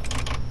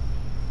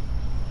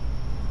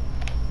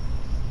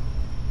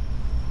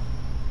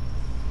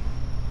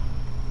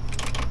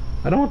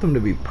 I don't want them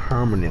to be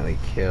permanently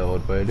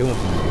killed, but I do want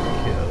them to be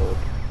killed.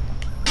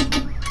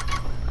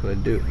 Cause I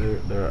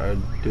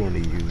do want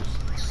to use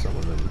some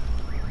of them.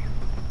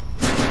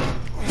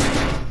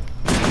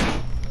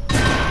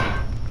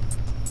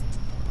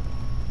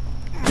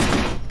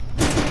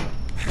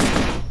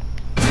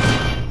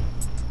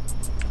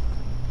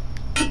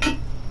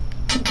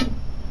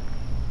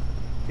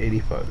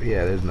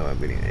 Yeah, there's no way I'm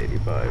beating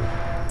 85.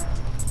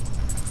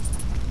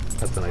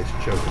 That's a nice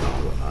choke and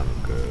all, but I'm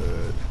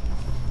good.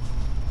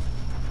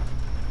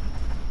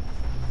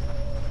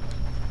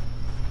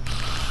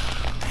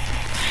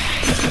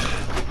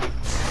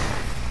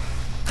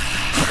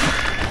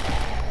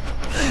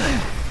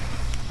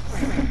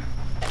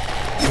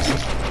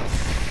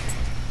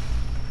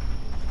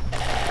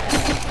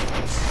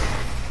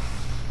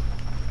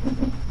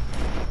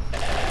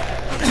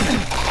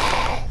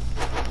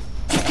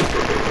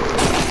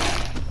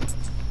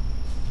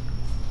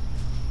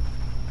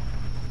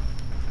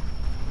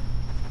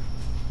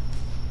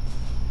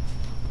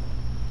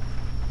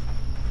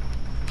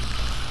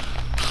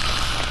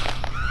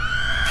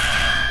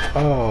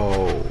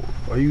 Oh,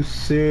 are you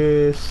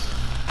serious?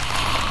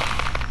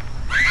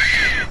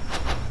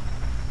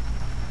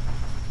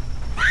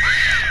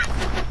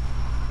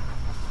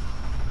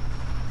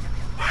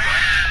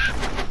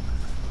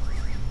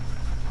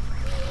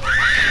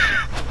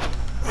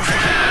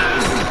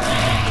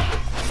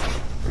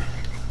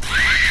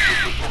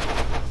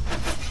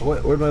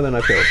 Where'd my other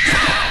knife go?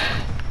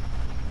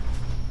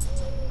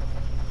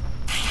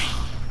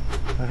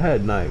 I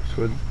had knives.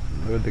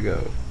 Where'd they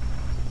go?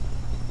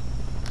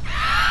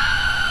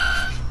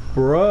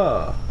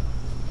 Bruh.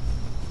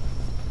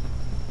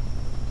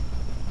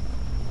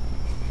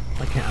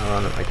 I can't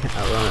outrun it. I can't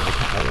outrun it. I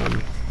can't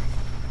outrun.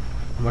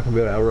 I'm not gonna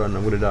be able to outrun.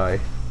 I'm gonna die.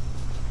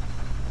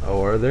 Oh,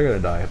 or they're gonna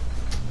die.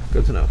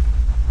 Good to know.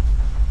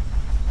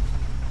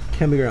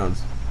 Camping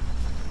grounds.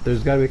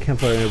 There's gotta be a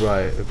campfire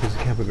nearby if there's a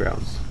camping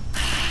grounds.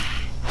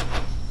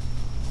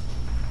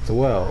 It's a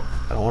well.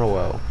 I don't want a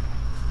well.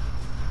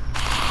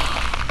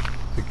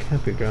 It's a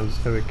camping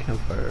grounds. There's gotta be a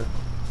campfire.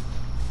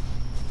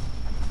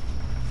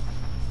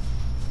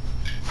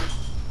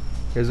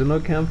 Is there no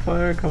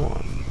campfire? Come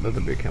on, let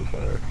there be a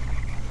campfire.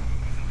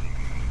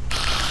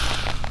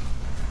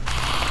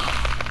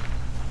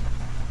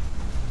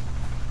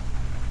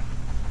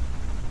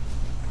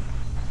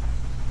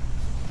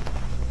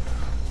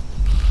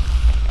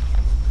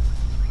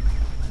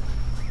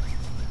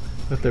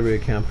 Let there be a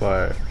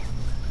campfire.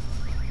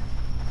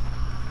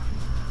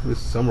 At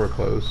least somewhere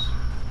close.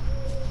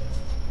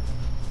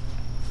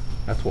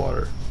 That's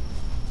water.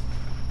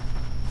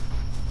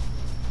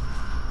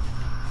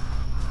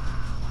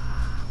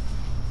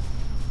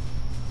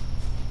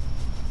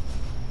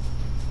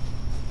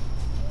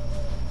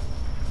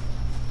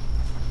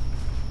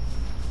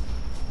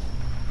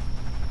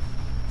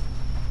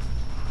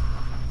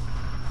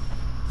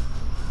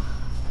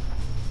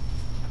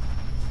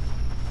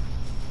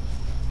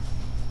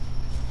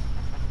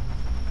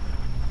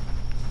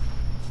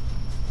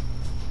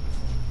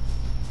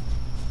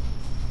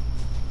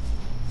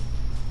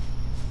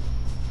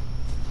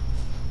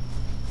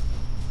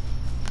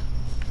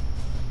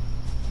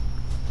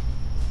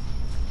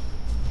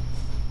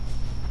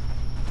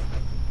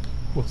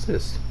 What's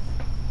this?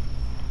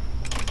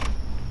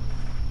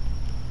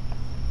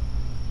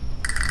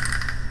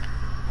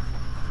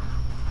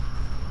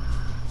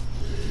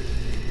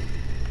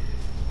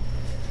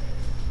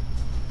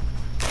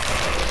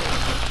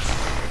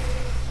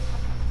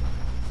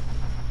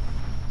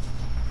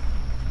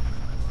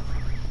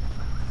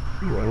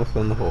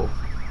 the hole.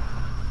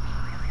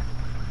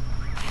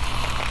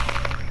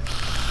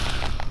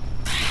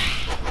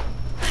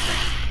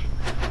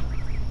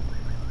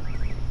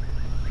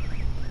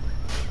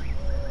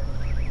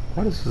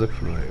 Why does this look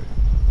familiar?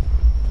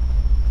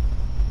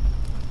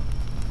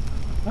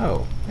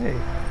 Oh, hey.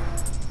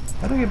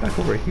 How do I get back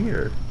over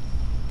here?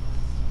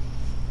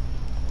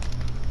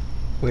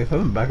 Wait, if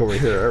I'm back over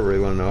here, I really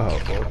want to know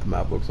what the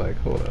map looks like.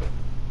 Hold up.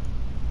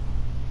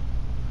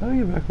 How do I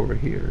get back over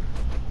here?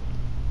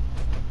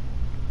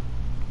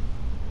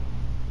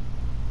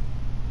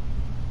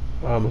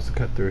 Oh, I must have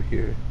cut through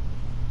here.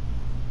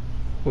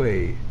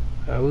 Wait,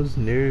 I was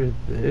near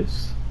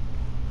this?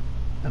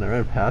 And I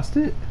ran past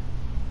it?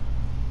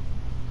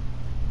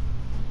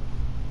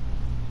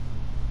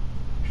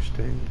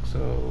 Interesting,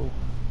 so...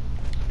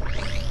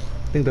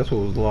 I think that's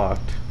what was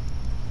locked.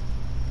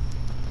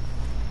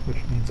 Which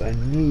means I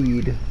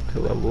need to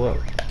level up.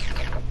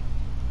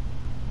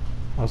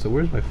 Also,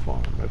 where's my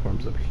farm? My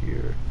farm's up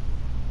here.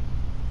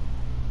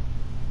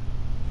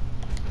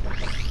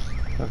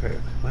 Okay,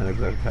 I know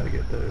exactly how to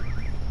get there.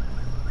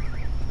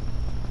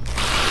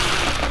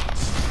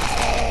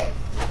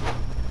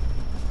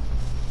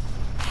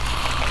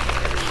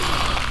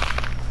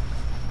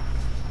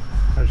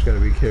 I just gotta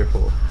be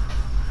careful.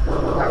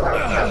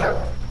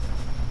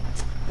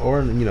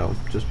 Or, you know,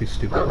 just be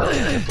stupid.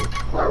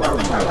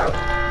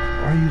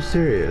 Are you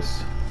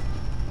serious?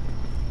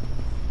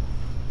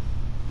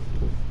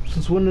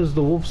 Since when is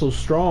the wolf so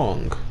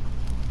strong?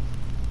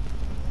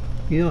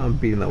 You know I'm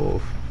beating that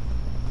wolf.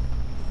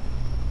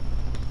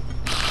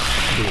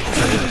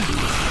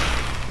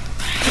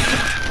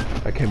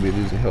 I can't be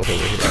losing health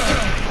over here.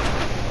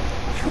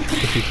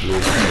 This is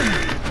really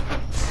hard.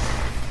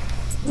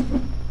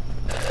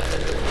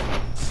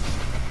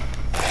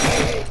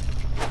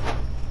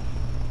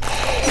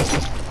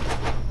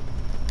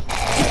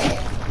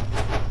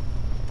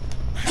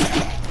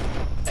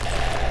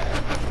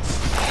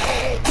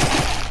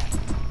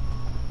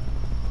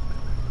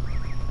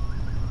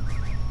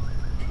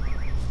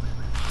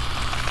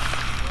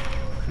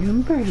 You know,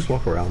 maybe I can just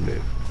walk around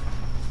it.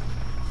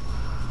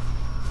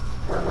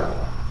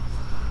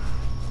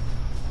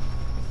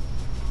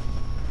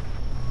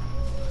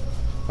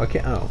 I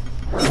can't. Oh.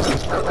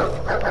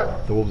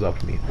 The wolf's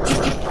after me.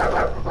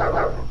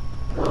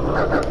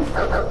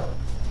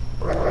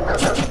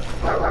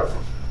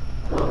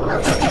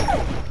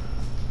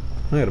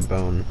 I got a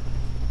bone.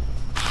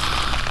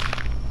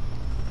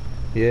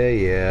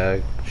 Yeah,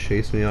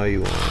 chase me all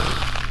you want.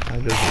 I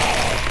just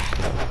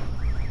stuff.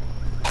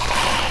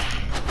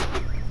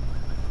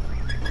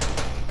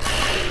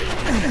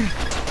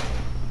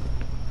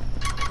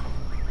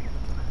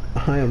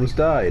 I almost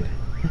died.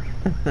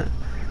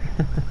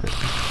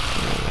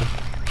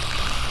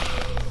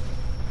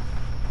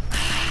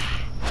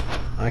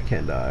 I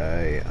can't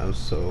die. I'm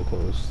so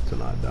close to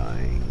not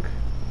dying.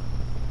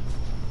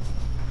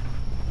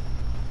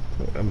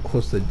 I'm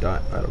close to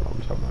dying. I don't know what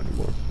I'm talking about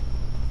anymore.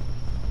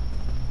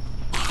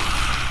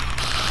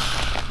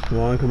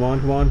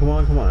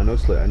 Come on. I know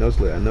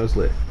it's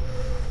lit.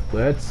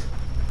 Let's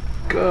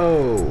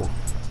go.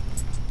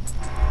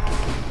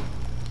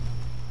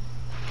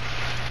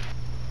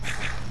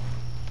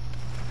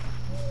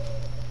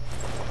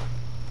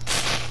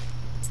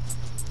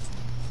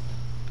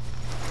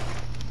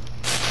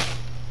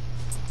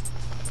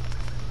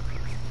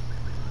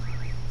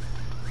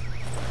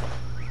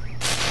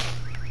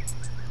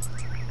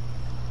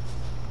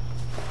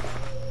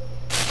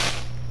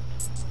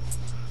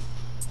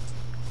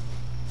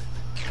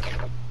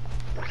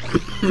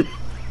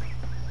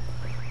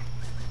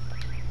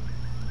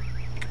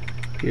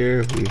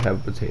 Here we have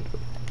a potato.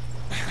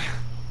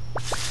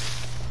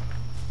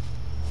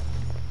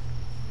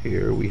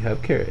 Here we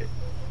have carrot.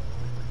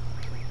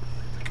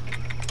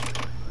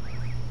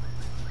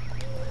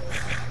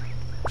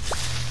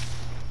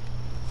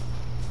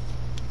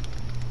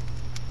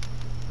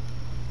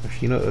 Actually,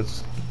 you know,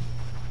 let's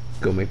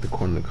go make the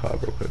corn on the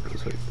cob real quick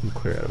so I can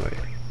clear out of my way.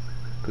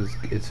 Because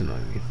it's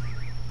annoying me.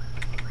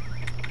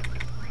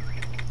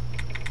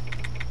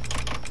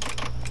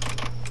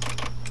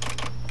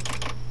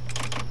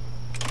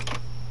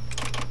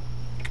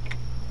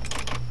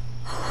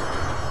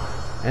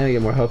 And I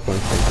get more health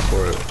points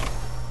for it.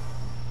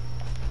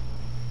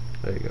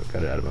 There you go,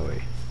 got it out of my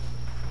way.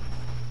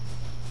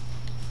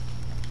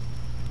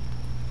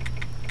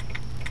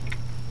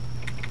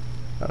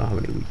 I don't have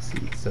any wheat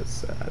seeds, that's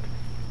sad.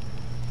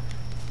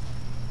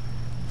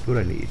 What do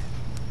I need?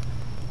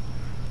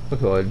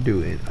 Okay, well, I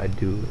do need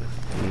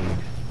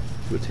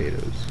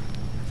potatoes.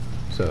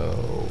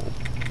 So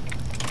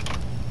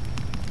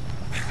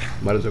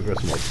might as well grow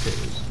some more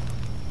potatoes.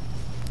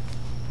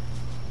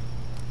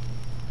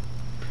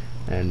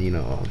 And you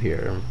know,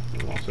 here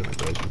I'm also gonna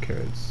grow some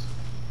carrots.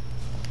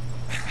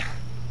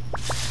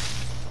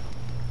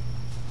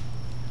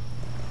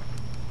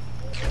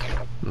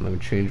 I'm gonna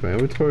change my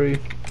inventory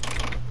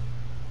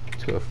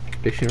to a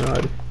fishing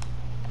rod.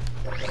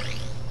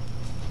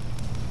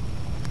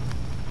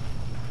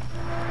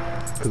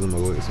 Because I'm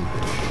gonna go get some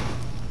fish.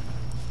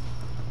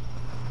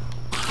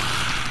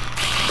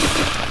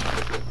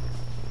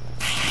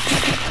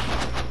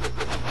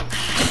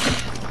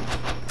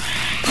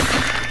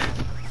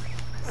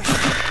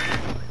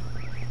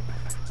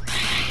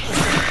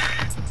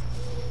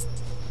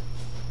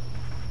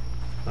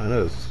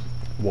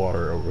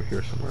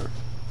 here somewhere.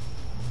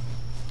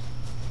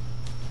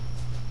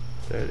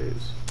 There it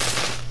is.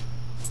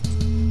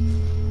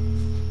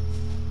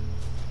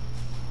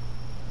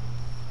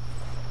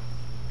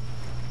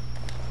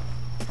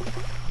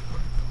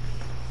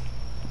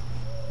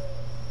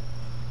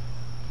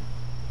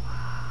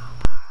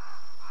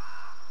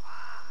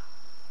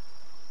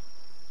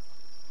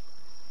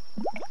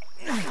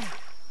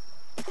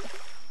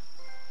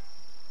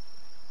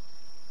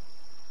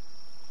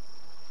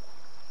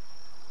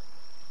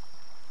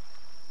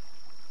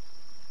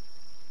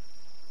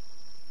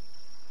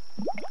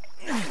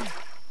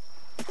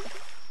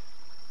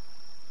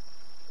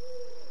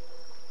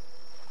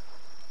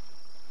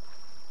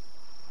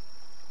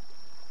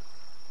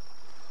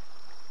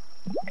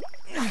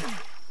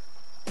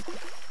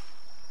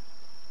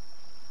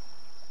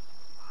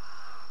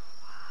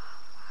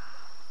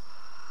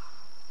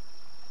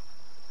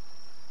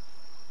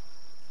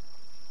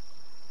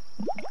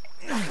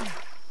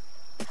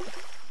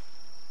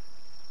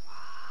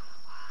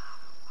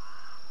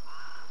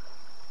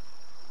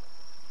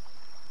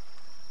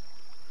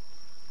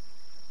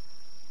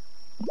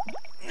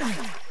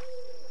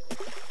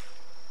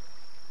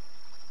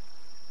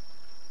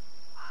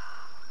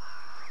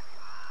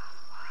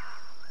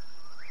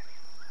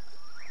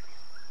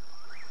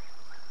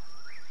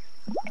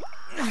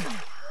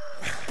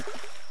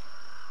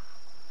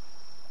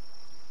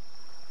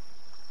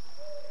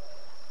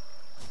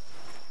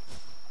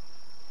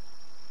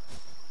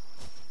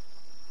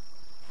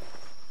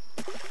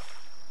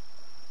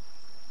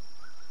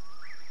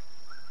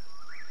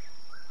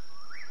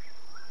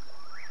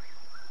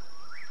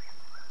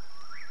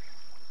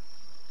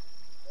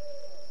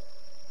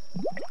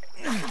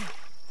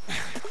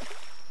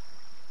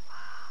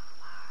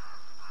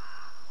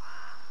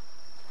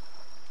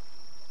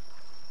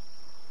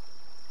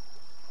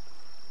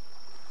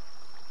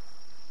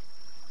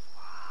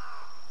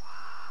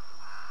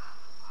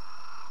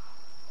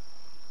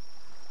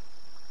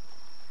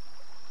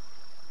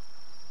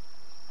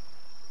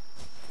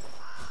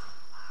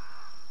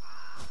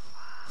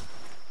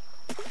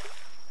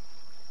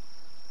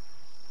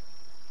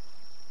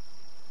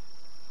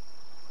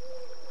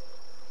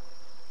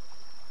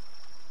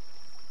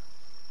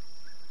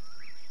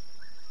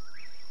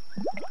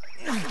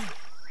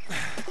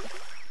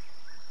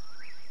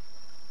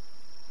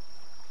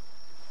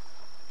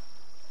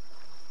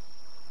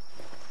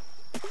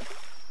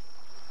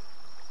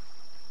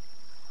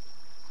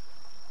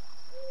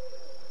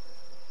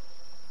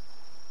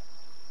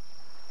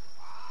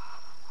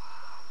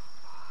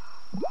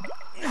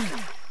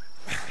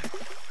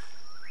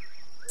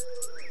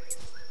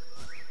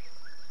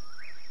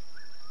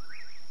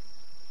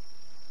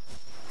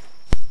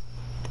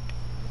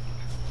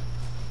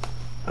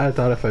 I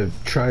thought if I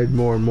tried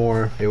more and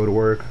more it would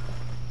work,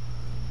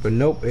 but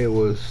nope,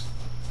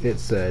 it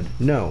said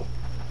no,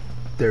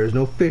 there is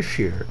no fish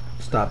here,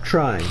 stop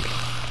trying.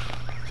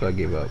 So I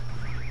gave up.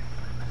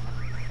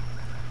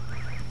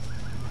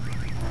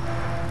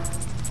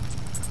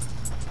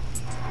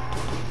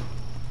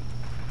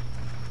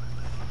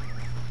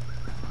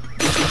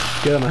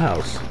 Get out of my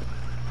house.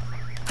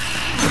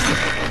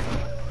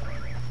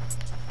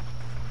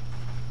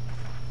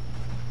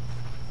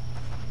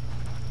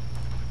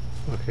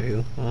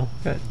 Okay, well,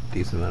 got a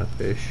decent amount of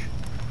fish.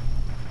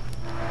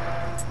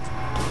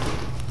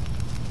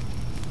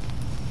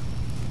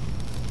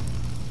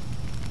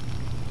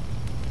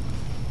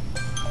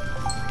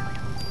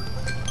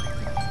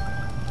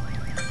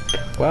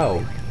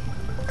 Wow.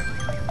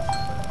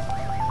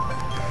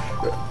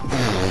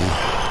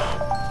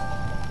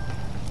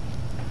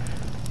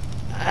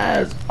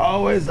 As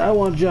always, I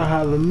want you to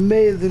have an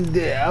amazing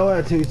day. I want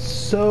it to be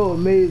so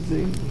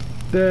amazing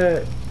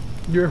that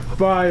your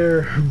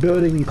fire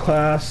building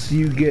class,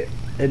 you get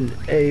an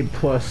A+++. If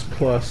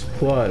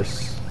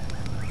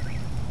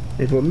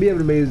you want me to have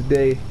an amazing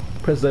day,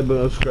 press that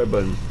button or subscribe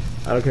button.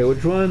 I don't care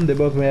which one, they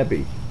both make me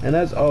happy. And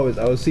as always,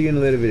 I will see you in a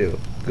later video.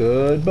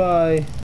 Goodbye.